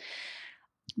speech,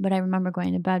 but I remember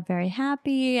going to bed very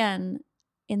happy. And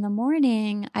in the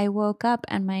morning, I woke up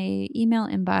and my email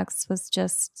inbox was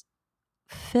just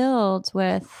filled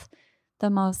with the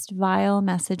most vile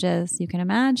messages you can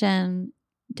imagine: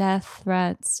 death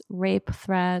threats, rape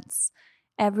threats,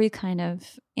 every kind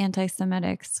of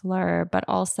anti-Semitic slur, but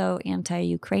also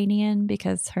anti-Ukrainian,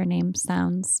 because her name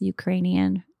sounds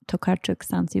Ukrainian. Tokarczuk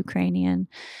sounds Ukrainian.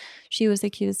 She was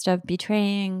accused of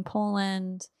betraying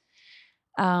Poland.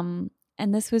 And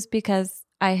this was because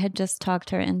I had just talked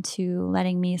her into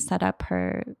letting me set up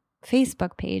her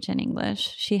Facebook page in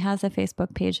English. She has a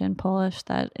Facebook page in Polish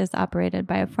that is operated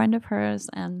by a friend of hers.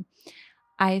 And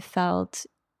I felt,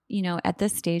 at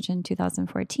this stage in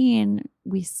 2014,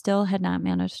 we still had not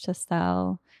managed to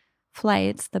sell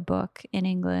Flights, the book, in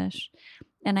English.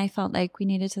 And I felt like we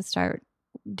needed to start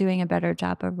doing a better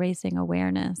job of raising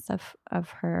awareness of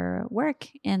her work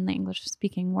in the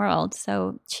English-speaking world.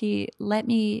 So she let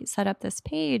me set up this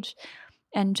page,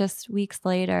 and just weeks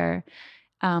later,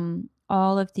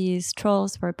 all of these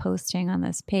trolls were posting on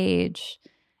this page,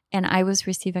 and I was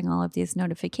receiving all of these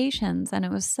notifications, and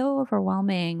it was so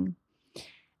overwhelming.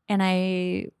 And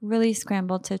I really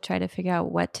scrambled to try to figure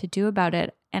out what to do about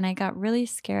it. And I got really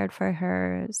scared for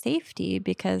her safety,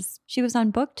 because she was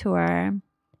on book tour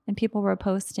and people were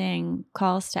posting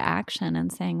calls to action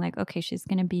and saying like, okay, she's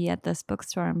going to be at this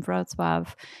bookstore in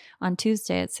Wrocław on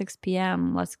Tuesday at 6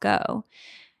 p.m. Let's go.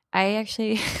 I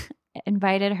actually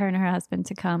invited her and her husband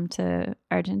to come to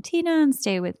Argentina and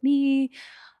stay with me.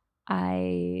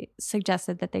 I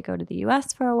suggested that they go to the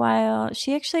US for a while.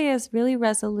 She actually is really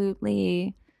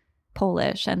resolutely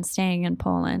Polish and staying in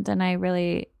Poland, and I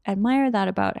really admire that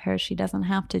about her. She doesn't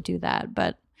have to do that,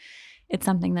 but it's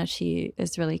something that she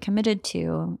is really committed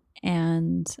to,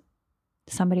 and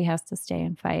somebody has to stay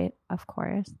and fight, of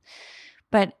course.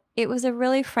 But it was a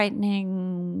really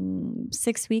frightening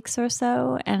 6 weeks or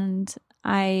so, and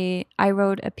I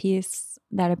wrote a piece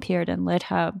that appeared in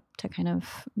LitHub to kind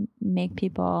of make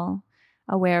people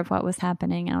aware of what was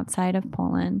happening outside of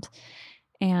Poland.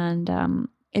 And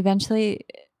eventually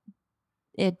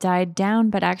it died down,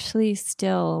 but actually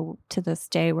still to this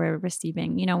day we're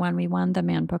receiving, when we won the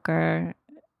Man Booker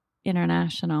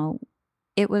International,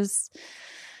 it was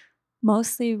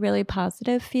mostly really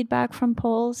positive feedback from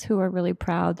Poles who were really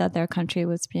proud that their country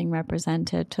was being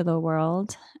represented to the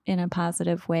world in a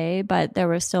positive way. But there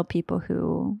were still people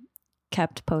who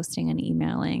kept posting and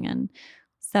emailing. And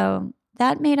so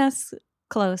that made us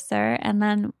closer. And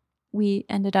then we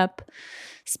ended up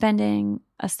spending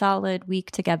a solid week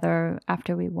together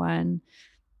after we won.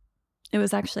 It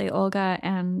was actually Olga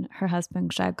and her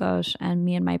husband Grzegorz and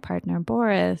me and my partner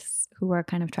Boris who were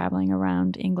kind of traveling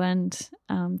around England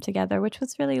together, which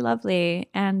was really lovely.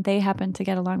 And they happened to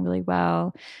get along really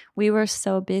well. We were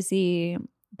so busy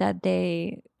that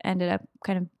they ended up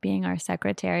kind of being our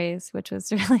secretaries, which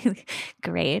was really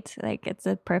great. Like, it's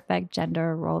a perfect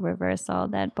gender role reversal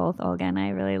that both Olga and I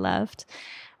really loved.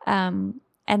 And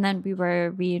then we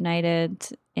were reunited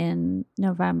in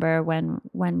November when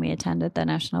we attended the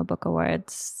National Book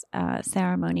Awards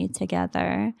ceremony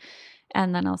together.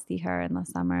 And then I'll see her in the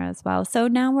summer as well. So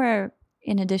now we're,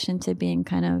 in addition to being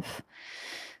kind of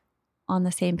on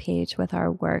the same page with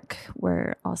our work,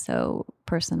 we're also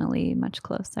personally much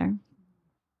closer.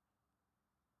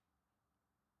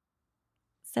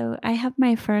 So I have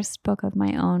my first book of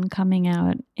my own coming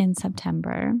out in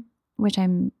September, which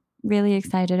I'm really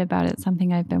excited about. It's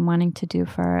something I've been wanting to do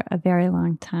for a very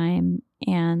long time.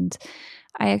 And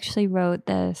I actually wrote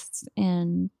this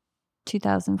in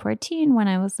 2014 when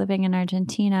I was living in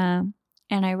Argentina,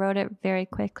 and I wrote it very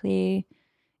quickly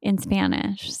in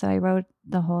Spanish. So I wrote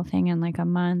the whole thing in like a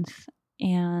month.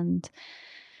 And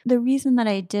the reason that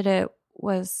I did it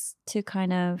was to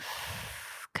kind of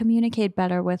communicate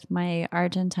better with my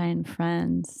Argentine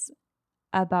friends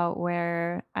about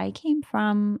where I came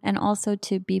from, and also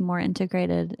to be more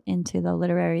integrated into the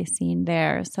literary scene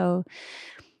there. So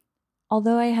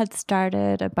although I had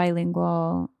started a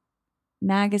bilingual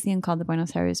magazine called the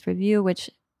Buenos Aires Review, which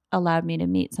allowed me to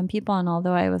meet some people, and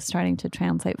although I was starting to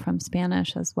translate from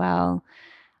Spanish as well,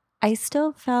 I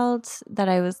still felt that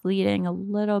I was leading a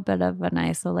little bit of an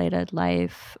isolated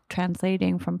life,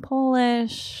 translating from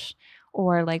Polish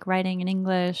or like writing in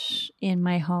English in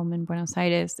my home in Buenos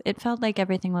Aires. It felt like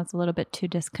everything was a little bit too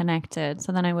disconnected.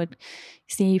 So then I would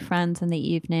see friends in the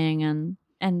evening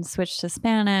and switch to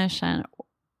Spanish, and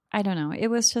I don't know, it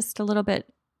was just a little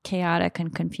bit chaotic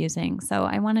and confusing. So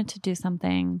I wanted to do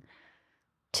something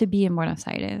to be in Buenos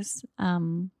Aires.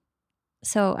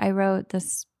 So I wrote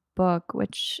this book,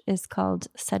 which is called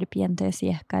Serpientes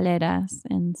y Escaleras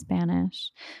in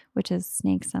Spanish, which is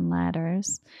Snakes and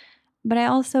Ladders. But I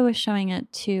also was showing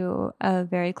it to a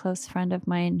very close friend of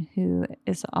mine who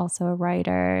is also a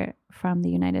writer from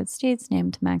the United States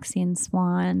named Maxine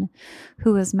Swan,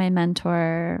 who was my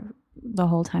mentor the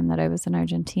whole time that I was in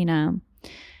Argentina.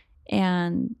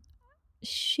 And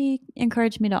she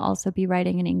encouraged me to also be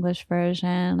writing an English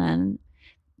version. And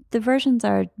the versions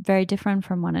are very different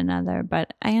from one another,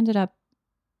 but I ended up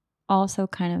also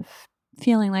kind of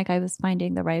feeling like I was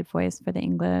finding the right voice for the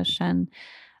English, and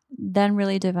then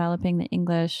really developing the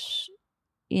English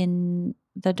in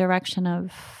the direction of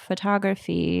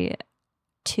photography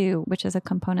too, which is a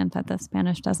component that the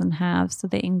Spanish doesn't have. So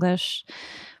the English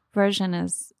version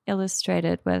is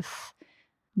illustrated with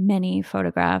many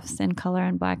photographs in color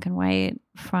and black and white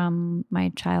from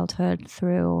my childhood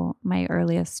through my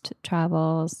earliest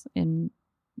travels in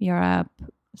Europe,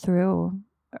 through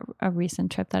a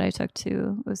recent trip that I took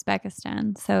to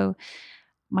Uzbekistan. So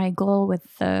my goal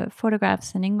with the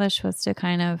photographs in English was to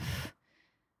kind of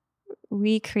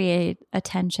recreate a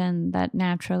tension that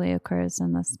naturally occurs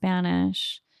in the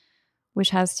Spanish,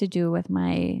 which has to do with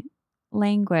my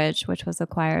language, which was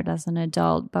acquired as an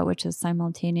adult, but which is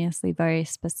simultaneously very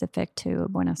specific to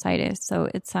Buenos Aires. So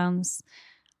it sounds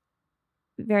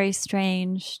very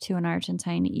strange to an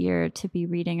Argentine ear to be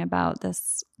reading about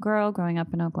this girl growing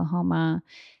up in Oklahoma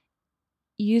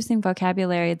using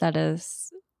vocabulary that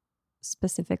is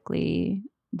specifically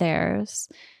theirs,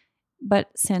 but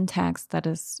syntax that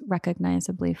is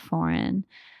recognizably foreign.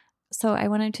 So I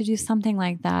wanted to do something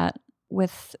like that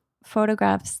with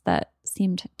photographs that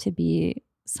seemed to be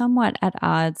somewhat at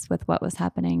odds with what was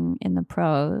happening in the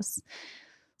prose.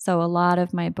 So a lot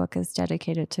of my book is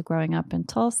dedicated to growing up in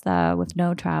Tulsa with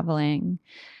no traveling.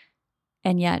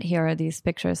 And yet here are these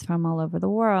pictures from all over the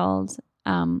world.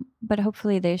 But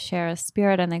hopefully they share a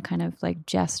spirit, and they kind of like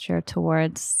gesture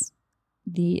towards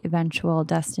the eventual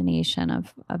destination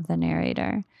of the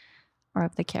narrator, or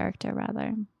of the character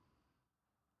rather.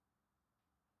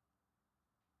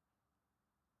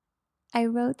 I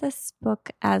wrote this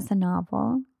book as a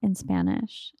novel in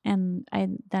Spanish, and I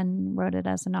then wrote it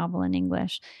as a novel in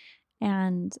English.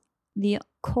 And the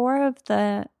core of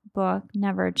the book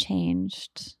never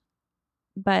changed,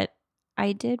 but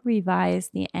I did revise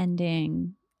the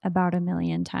ending about 1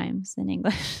 million times in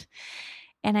English.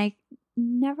 And I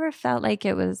never felt like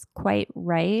it was quite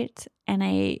right. And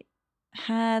I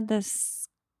had this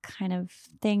kind of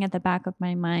thing at the back of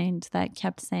my mind that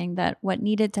kept saying that what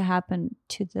needed to happen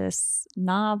to this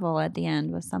novel at the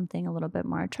end was something a little bit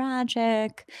more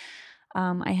tragic.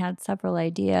 I had several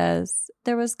ideas.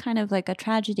 There was kind of like a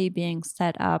tragedy being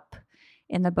set up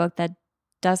in the book that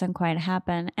doesn't quite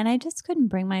happen. And I just couldn't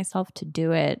bring myself to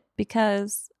do it,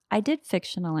 because I did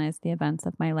fictionalize the events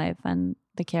of my life and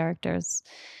the characters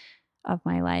of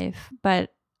my life.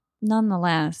 But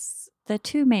nonetheless, the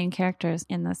two main characters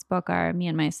in this book are me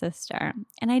and my sister.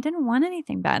 And I didn't want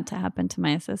anything bad to happen to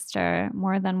my sister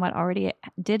more than what already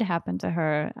did happen to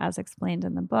her, as explained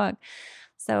in the book.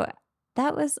 So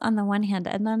that was on the one hand.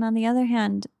 And then on the other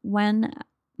hand, when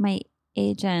my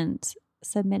agent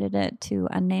submitted it to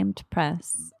Unnamed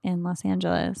Press in Los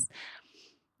Angeles.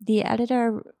 The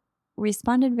editor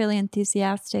responded really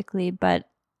enthusiastically, but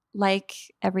like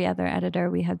every other editor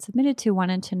we had submitted to,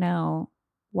 wanted to know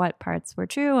what parts were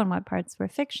true and what parts were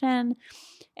fiction,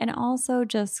 and also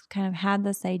just kind of had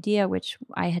this idea, which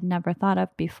I had never thought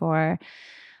of before,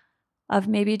 of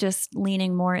maybe just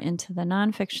leaning more into the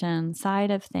nonfiction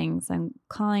side of things and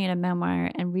calling it a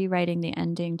memoir and rewriting the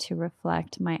ending to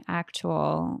reflect my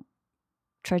actual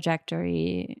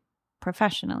trajectory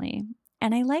professionally.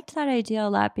 And I liked that idea a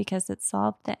lot because it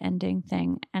solved the ending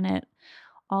thing, and it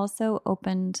also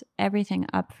opened everything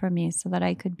up for me so that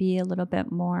I could be a little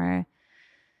bit more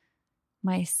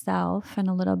myself and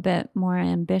a little bit more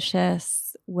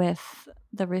ambitious with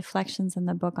the reflections in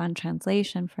the book on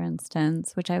translation, for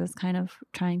instance, which I was kind of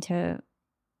trying to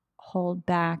hold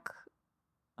back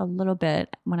a little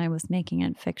bit when I was making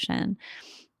it fiction.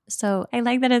 So I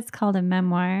like that it's called a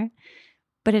memoir,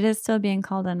 but it is still being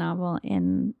called a novel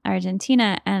in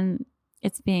Argentina, and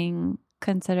it's being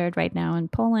considered right now in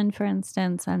Poland, for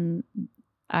instance. And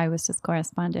I was just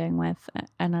corresponding with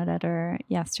an editor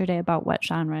yesterday about what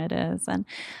genre it is. And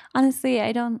honestly,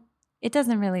 it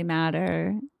doesn't really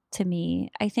matter to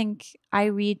me. I think I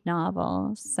read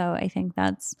novels, so I think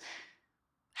that's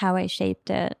how I shaped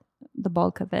it, the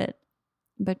bulk of it.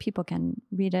 But people can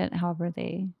read it however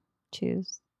they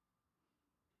choose.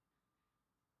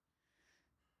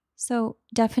 So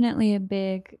definitely a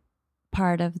big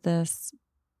part of this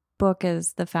book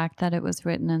is the fact that it was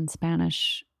written in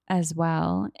Spanish as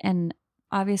well. And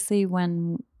obviously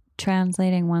when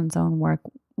translating one's own work,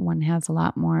 one has a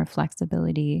lot more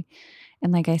flexibility.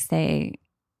 And like I say,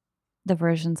 the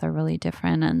versions are really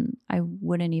different, and I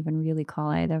wouldn't even really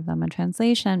call either of them a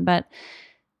translation, but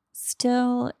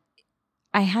still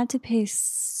I had to pay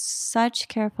such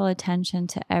careful attention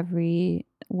to every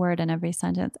word and every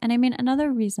sentence. And I mean,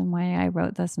 another reason why I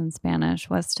wrote this in Spanish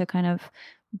was to kind of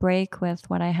break with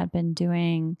what I had been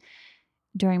doing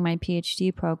during my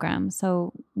PhD program.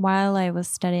 So while I was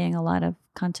studying a lot of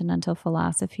continental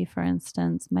philosophy, for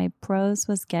instance, my prose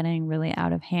was getting really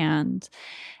out of hand.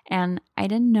 And I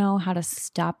didn't know how to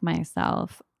stop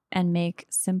myself and make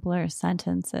simpler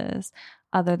sentences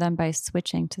other than by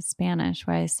switching to Spanish,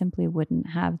 where I simply wouldn't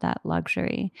have that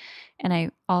luxury. And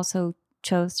I also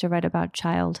chose to write about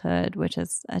childhood, which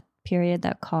is a period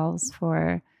that calls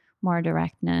for more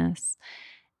directness.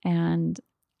 And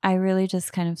I really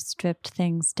just kind of stripped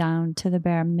things down to the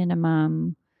bare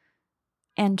minimum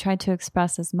and tried to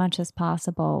express as much as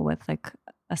possible with like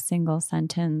a single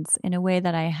sentence in a way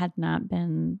that I had not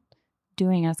been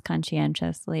doing as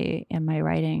conscientiously in my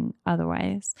writing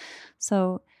otherwise.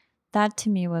 So that to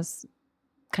me was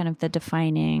kind of the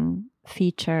defining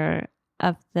feature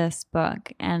of this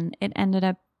book. And it ended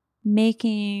up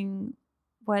making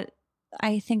what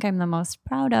I think I'm the most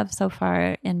proud of so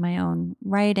far in my own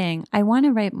writing. I want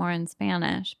to write more in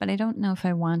Spanish, but I don't know if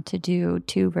I want to do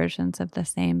two versions of the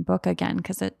same book again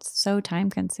because it's so time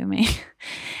consuming.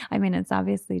 I mean, it's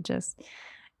obviously just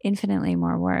infinitely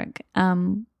more work.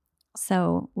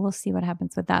 So we'll see what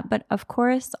happens with that. But of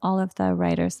course, all of the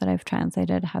writers that I've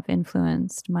translated have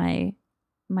influenced my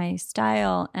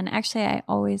style. And actually, I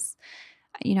always,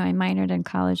 I minored in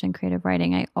college in creative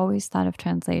writing. I always thought of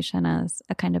translation as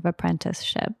a kind of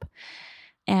apprenticeship.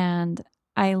 And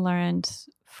I learned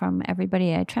from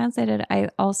everybody I translated. I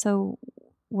also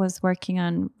was working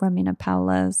on Romina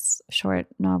Paula's short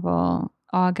novel,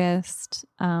 August,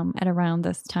 at around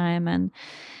this time. And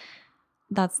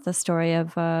that's the story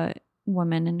of a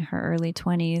woman in her early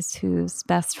 20s whose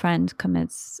best friend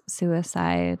commits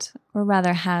suicide, or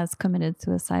rather has committed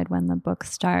suicide when the book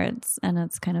starts. And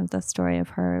it's kind of the story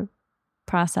of her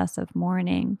process of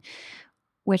mourning,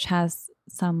 which has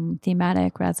some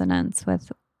thematic resonance with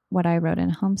what I wrote in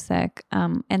Homesick.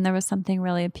 And there was something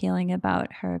really appealing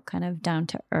about her kind of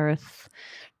down-to-earth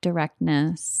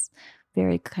directness,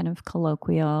 very kind of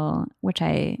colloquial, which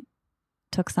I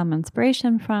took some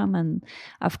inspiration from, and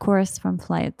of course from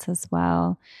Flights as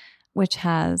well, which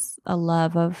has a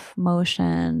love of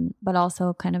motion, but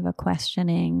also kind of a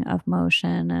questioning of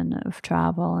motion and of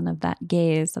travel and of that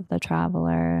gaze of the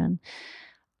traveler. And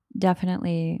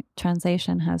definitely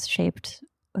translation has shaped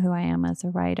who I am as a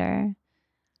writer.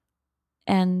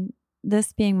 And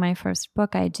this being my first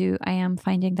book, I am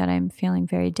finding that I'm feeling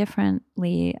very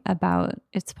differently about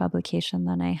its publication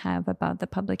than I have about the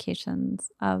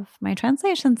publications of my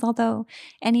translations, although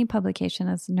any publication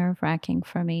is nerve-wracking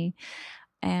for me.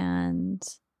 And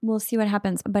we'll see what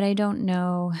happens. But I don't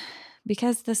know,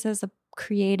 because this is a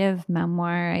creative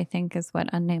memoir, I think, is what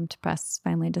Unnamed Press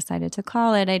finally decided to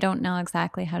call it. I don't know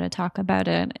exactly how to talk about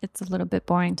it. It's a little bit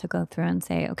boring to go through and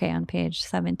say, okay, on page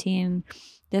 17,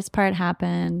 this part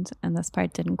happened and this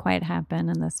part didn't quite happen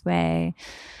in this way.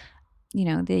 You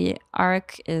know, the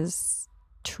arc is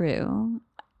true,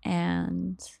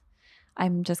 and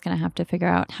I'm just going to have to figure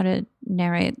out how to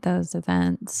narrate those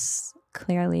events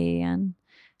clearly and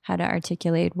how to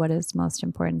articulate what is most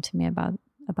important to me about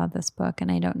this book,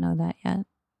 and I don't know that yet.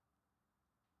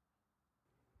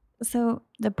 So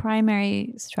the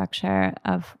primary structure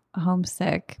of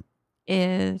Homesick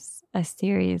is a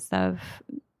series of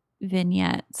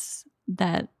vignettes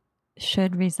that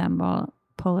should resemble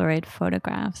Polaroid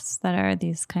photographs that are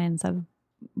these kinds of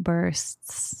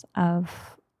bursts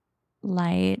of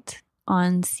light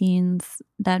on scenes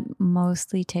that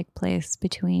mostly take place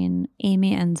between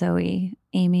Amy and Zoe.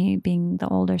 Amy being the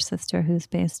older sister who's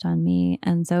based on me,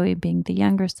 and Zoe being the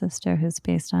younger sister who's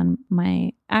based on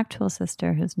my actual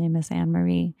sister, whose name is Anne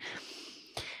Marie.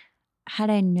 Had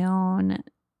I known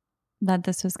that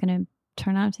this was going to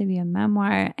turn out to be a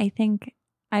memoir, I think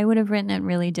I would have written it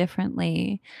really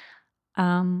differently.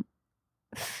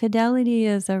 Fidelity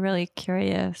is a really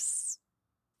curious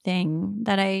thing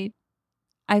that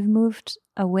I've moved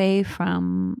away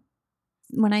from.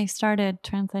 When I started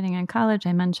translating in college,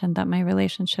 I mentioned that my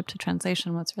relationship to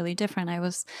translation was really different. I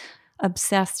was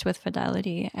obsessed with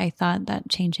fidelity. I thought that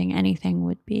changing anything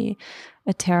would be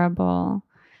a terrible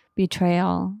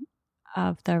betrayal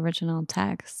of the original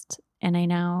text. And I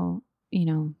now,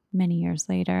 many years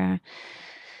later,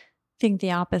 think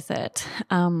the opposite.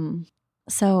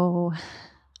 So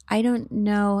I don't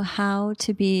know how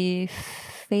to be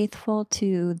faithful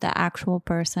to the actual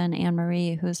person, Anne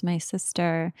Marie, who's my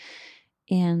sister,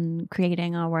 in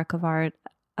creating a work of art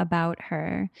about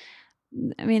her.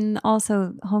 I mean,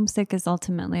 also, Homesick is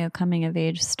ultimately a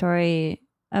coming-of-age story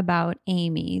about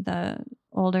Amy, the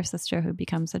older sister who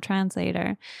becomes a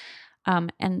translator.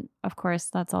 And of course,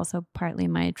 that's also partly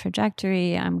my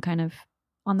trajectory. I'm kind of,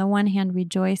 on the one hand,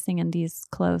 rejoicing in these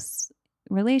close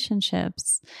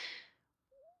relationships,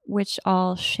 which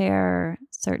all share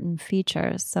certain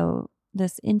features. So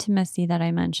this intimacy that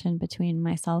I mentioned between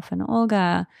myself and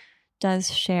Olga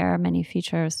does share many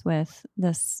features with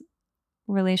this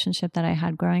relationship that I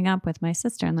had growing up with my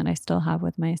sister and that I still have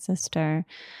with my sister,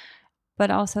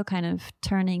 but also kind of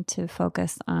turning to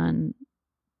focus on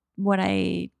what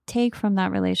I take from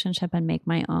that relationship and make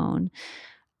my own.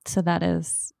 So that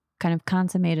is kind of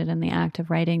consummated in the act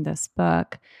of writing this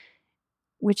book,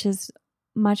 which is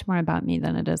much more about me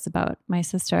than it is about my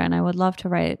sister. And I would love to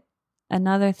write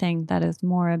another thing that is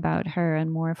more about her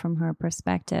and more from her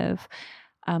perspective.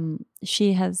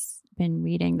 She has been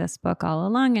reading this book all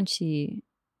along, and she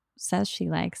says she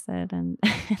likes it. And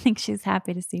I think she's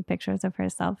happy to see pictures of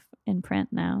herself in print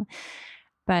now.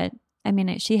 But I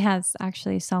mean, she has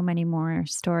actually so many more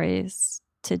stories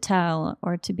to tell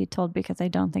or to be told, because I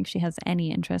don't think she has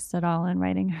any interest at all in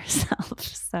writing herself.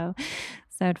 So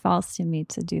it falls to me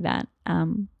to do that.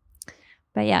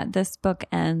 But yeah, this book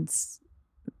ends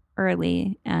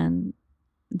early and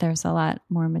there's a lot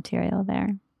more material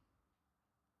there.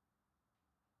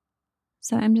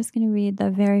 So I'm just going to read the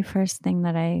very first thing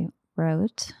that I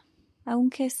wrote.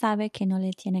 Aunque sabe que no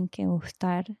le tienen que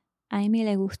gustar, a Amy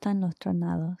le gustan los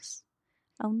tornados.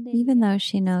 Even though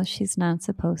she knows she's not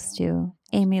supposed to,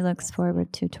 Amy looks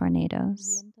forward to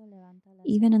tornadoes.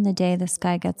 Even in the day the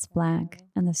sky gets black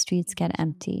and the streets get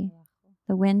empty,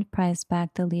 the wind pries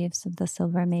back the leaves of the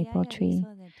silver maple tree,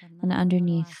 and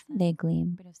underneath they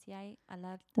gleam.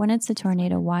 When it's a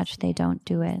tornado watch, they don't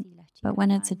do it. But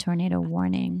when it's a tornado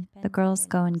warning, the girls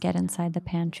go and get inside the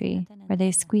pantry, where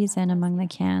they squeeze in among the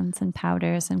cans and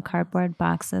powders and cardboard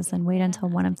boxes and wait until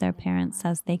one of their parents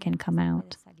says they can come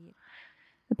out.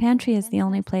 The pantry is the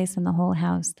only place in the whole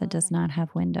house that does not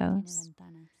have windows.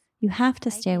 You have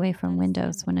to stay away from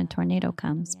windows when a tornado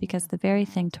comes, because the very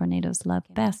thing tornadoes love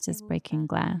best is breaking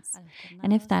glass.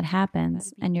 And if that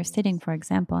happens, and you're sitting, for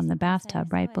example, in the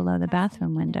bathtub right below the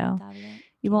bathroom window,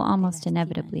 you will almost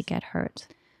inevitably get hurt.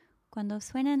 When the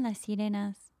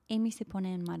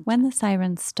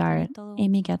sirens start,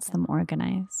 Amy gets them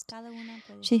organized.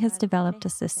 She has developed a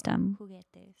system.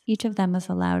 Each of them is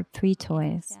allowed 3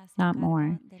 toys, not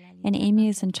more, and Amy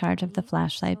is in charge of the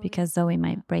flashlight because Zoe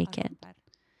might break it.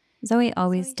 Zoe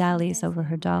always dallies over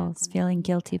her dolls, feeling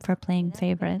guilty for playing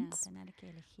favorites.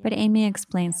 But Amy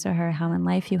explains to her how in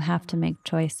life you have to make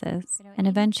choices, and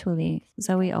eventually,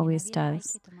 Zoe always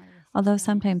does, although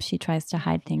sometimes she tries to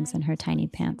hide things in her tiny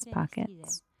pants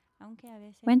pockets.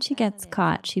 When she gets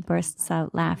caught, she bursts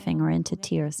out laughing or into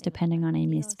tears, depending on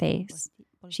Amy's face.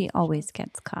 She always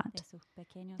gets caught.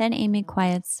 Then Amy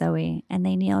quiets Zoe, and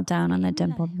they kneel down on the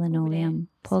dimpled linoleum,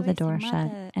 pull the door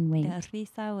shut, and wait.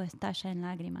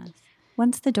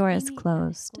 Once the door is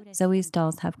closed, Zoe's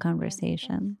dolls have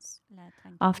conversations.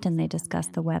 Often they discuss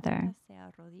the weather.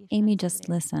 Amy just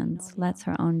listens, lets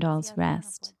her own dolls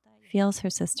rest, feels her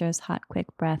sister's hot, quick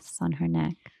breaths on her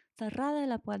neck.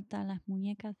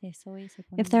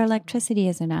 If their electricity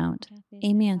isn't out,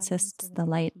 Amy insists the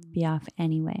light be off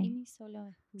anyway.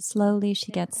 Slowly,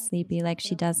 she gets sleepy like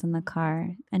she does in the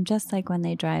car, and just like when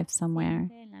they drive somewhere,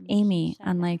 Amy,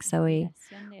 unlike Zoe,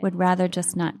 would rather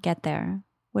just not get there,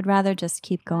 would rather just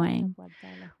keep going,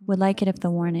 would like it if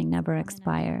the warning never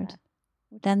expired.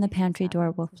 Then the pantry door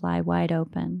will fly wide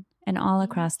open, and all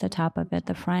across the top of it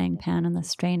the frying pan and the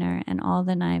strainer and all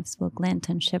the knives will glint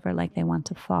and shiver like they want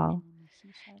to fall.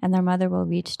 And their mother will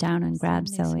reach down and grab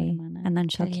Zoe, and then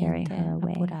she'll carry her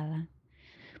away.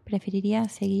 Preferiría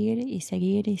seguir y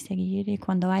seguir y seguir, y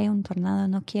cuando hay un tornado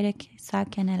no quiere que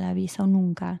saquen el aviso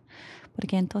nunca,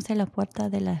 porque entonces la puerta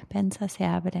de la despensa se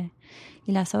abre,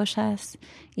 y las ollas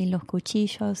y los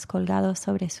cuchillos colgados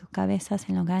sobre sus cabezas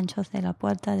en los ganchos de la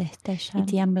puerta destellan y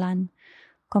tiemblan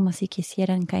como si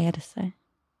quisieran caerse.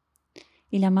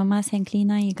 Y la mamá se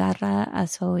inclina y agarra a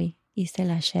Zoe y se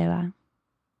la lleva.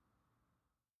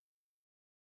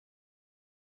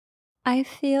 I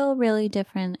feel really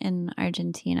different in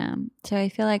Argentina. So I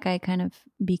feel like I kind of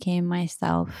became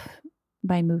myself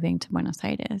by moving to Buenos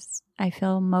Aires. I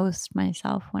feel most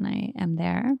myself when I am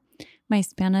there. My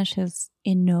Spanish is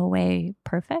in no way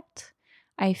perfect.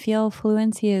 I feel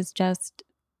fluency is just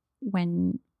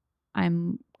when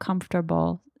I'm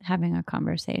comfortable having a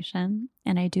conversation,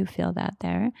 and I do feel that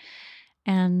there.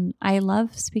 And I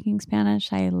love speaking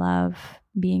Spanish. I love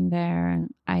being there.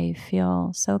 I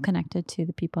feel so connected to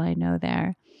the people I know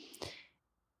there.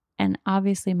 And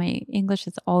obviously my English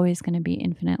is always going to be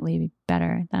infinitely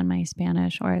better than my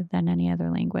Spanish or than any other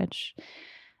language.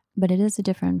 But it is a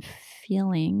different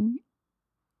feeling.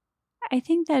 I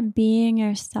think that being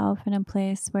yourself in a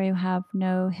place where you have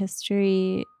no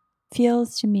history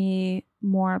feels to me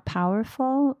more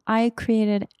powerful. I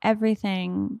created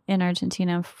everything in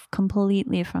Argentina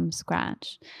completely from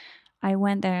scratch. I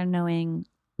went there knowing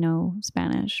no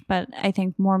Spanish, but I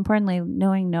think more importantly,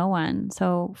 knowing no one.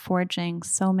 So forging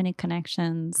so many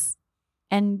connections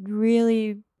and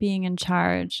really being in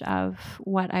charge of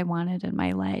what I wanted in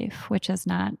my life, which is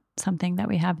not something that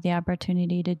we have the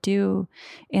opportunity to do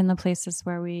in the places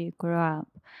where we grew up.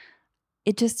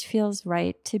 It just feels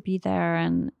right to be there.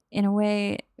 And in a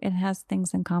way, it has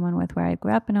things in common with where I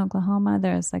grew up in Oklahoma.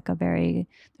 There's a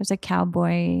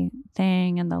cowboy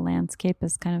thing, and the landscape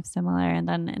is kind of similar. And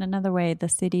then in another way, the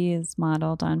city is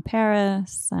modeled on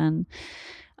Paris, and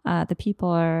the people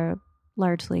are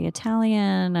largely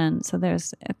Italian. And so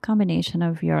there's a combination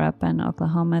of Europe and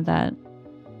Oklahoma that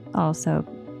also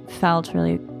felt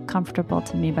really comfortable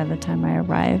to me by the time I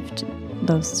arrived,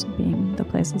 those being the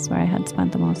places where I had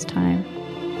spent the most time.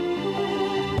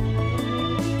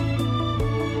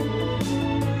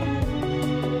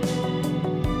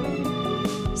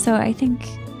 So I think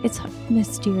it's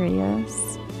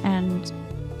mysterious and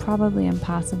probably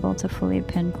impossible to fully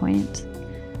pinpoint,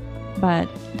 but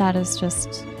that is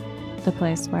just the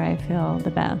place where I feel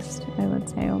the best, I would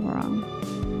say, overall.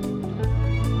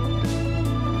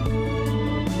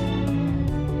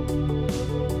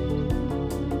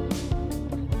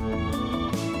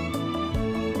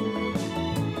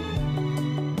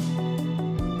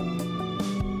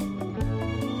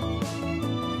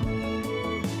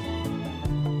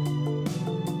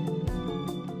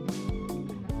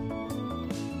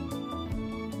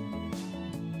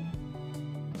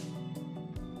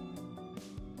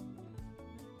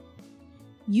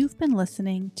 You've been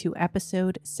listening to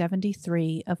episode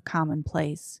 73 of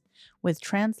Commonplace with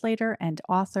translator and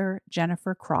author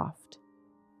Jennifer Croft.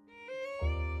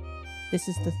 This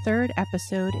is the third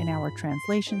episode in our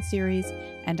translation series,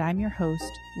 and I'm your host,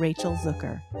 Rachel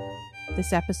Zucker.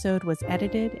 This episode was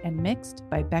edited and mixed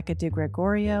by Becca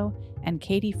DiGregorio and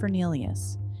Katie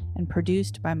Fernelius, and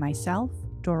produced by myself,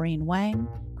 Doreen Wang,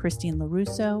 Christine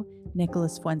LaRusso,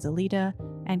 Nicholas Fuenzalida,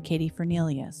 and Katie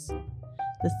Fernelius.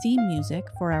 The theme music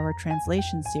for our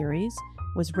translation series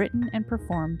was written and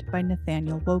performed by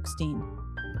Nathaniel Wokestein.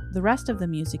 The rest of the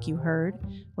music you heard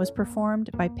was performed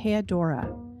by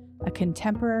Peadora, a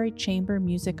contemporary chamber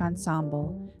music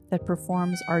ensemble that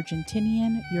performs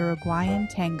Argentinian, Uruguayan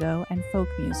tango and folk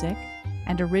music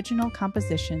and original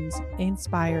compositions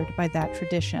inspired by that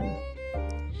tradition.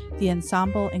 The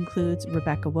ensemble includes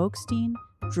Rebecca Wokestein,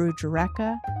 Drew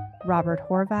Jureka, Robert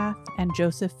Horvath, and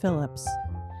Joseph Phillips.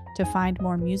 To To find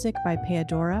more music by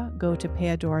Peadora, go to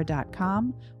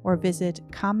peadora.com or visit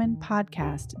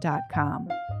commonpodcast.com,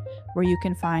 where you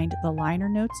can find the liner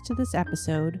notes to this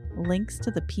episode, links to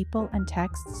the people and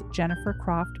texts Jennifer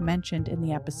Croft mentioned in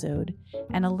the episode,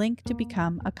 and a link to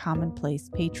become a Commonplace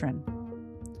patron.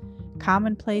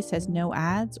 Commonplace has no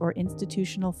ads or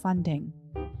institutional funding.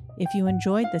 If you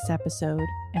enjoyed this episode,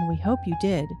 and we hope you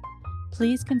did,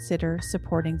 please consider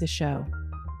supporting the show.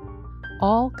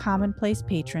 All Commonplace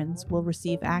patrons will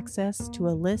receive access to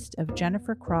a list of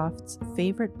Jennifer Croft's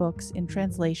favorite books in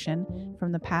translation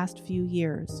from the past few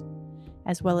years,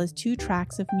 as well as 2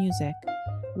 tracks of music,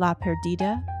 La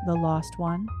Perdida, The Lost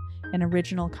One, an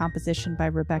original composition by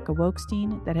Rebecca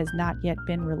Wokestein that has not yet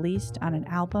been released on an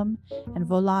album, and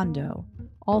Volando,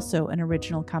 also an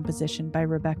original composition by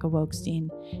Rebecca Wokestein,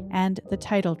 and the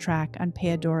title track on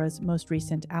Peadora's most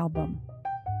recent album.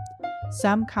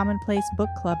 Some Commonplace Book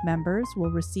Club members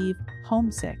will receive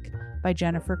Homesick by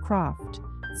Jennifer Croft,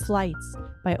 Flights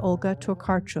by Olga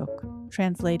Tokarczuk,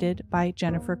 translated by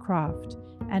Jennifer Croft,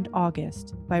 and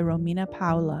August by Romina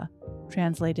Paula,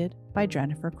 translated by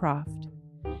Jennifer Croft.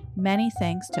 Many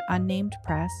thanks to Unnamed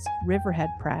Press,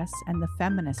 Riverhead Press, and the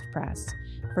Feminist Press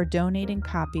for donating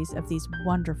copies of these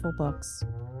wonderful books.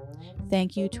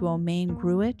 Thank you to Omain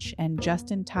Gruich and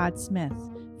Justin Todd Smith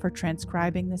for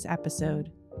transcribing this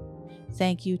episode.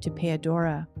 Thank you to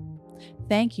Peadora.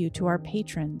 Thank you to our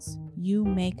patrons. You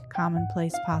make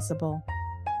Commonplace possible.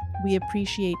 We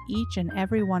appreciate each and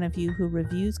every one of you who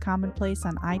reviews Commonplace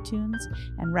on iTunes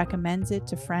and recommends it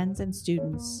to friends and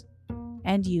students.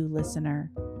 And you,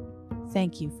 listener.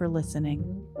 Thank you for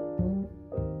listening.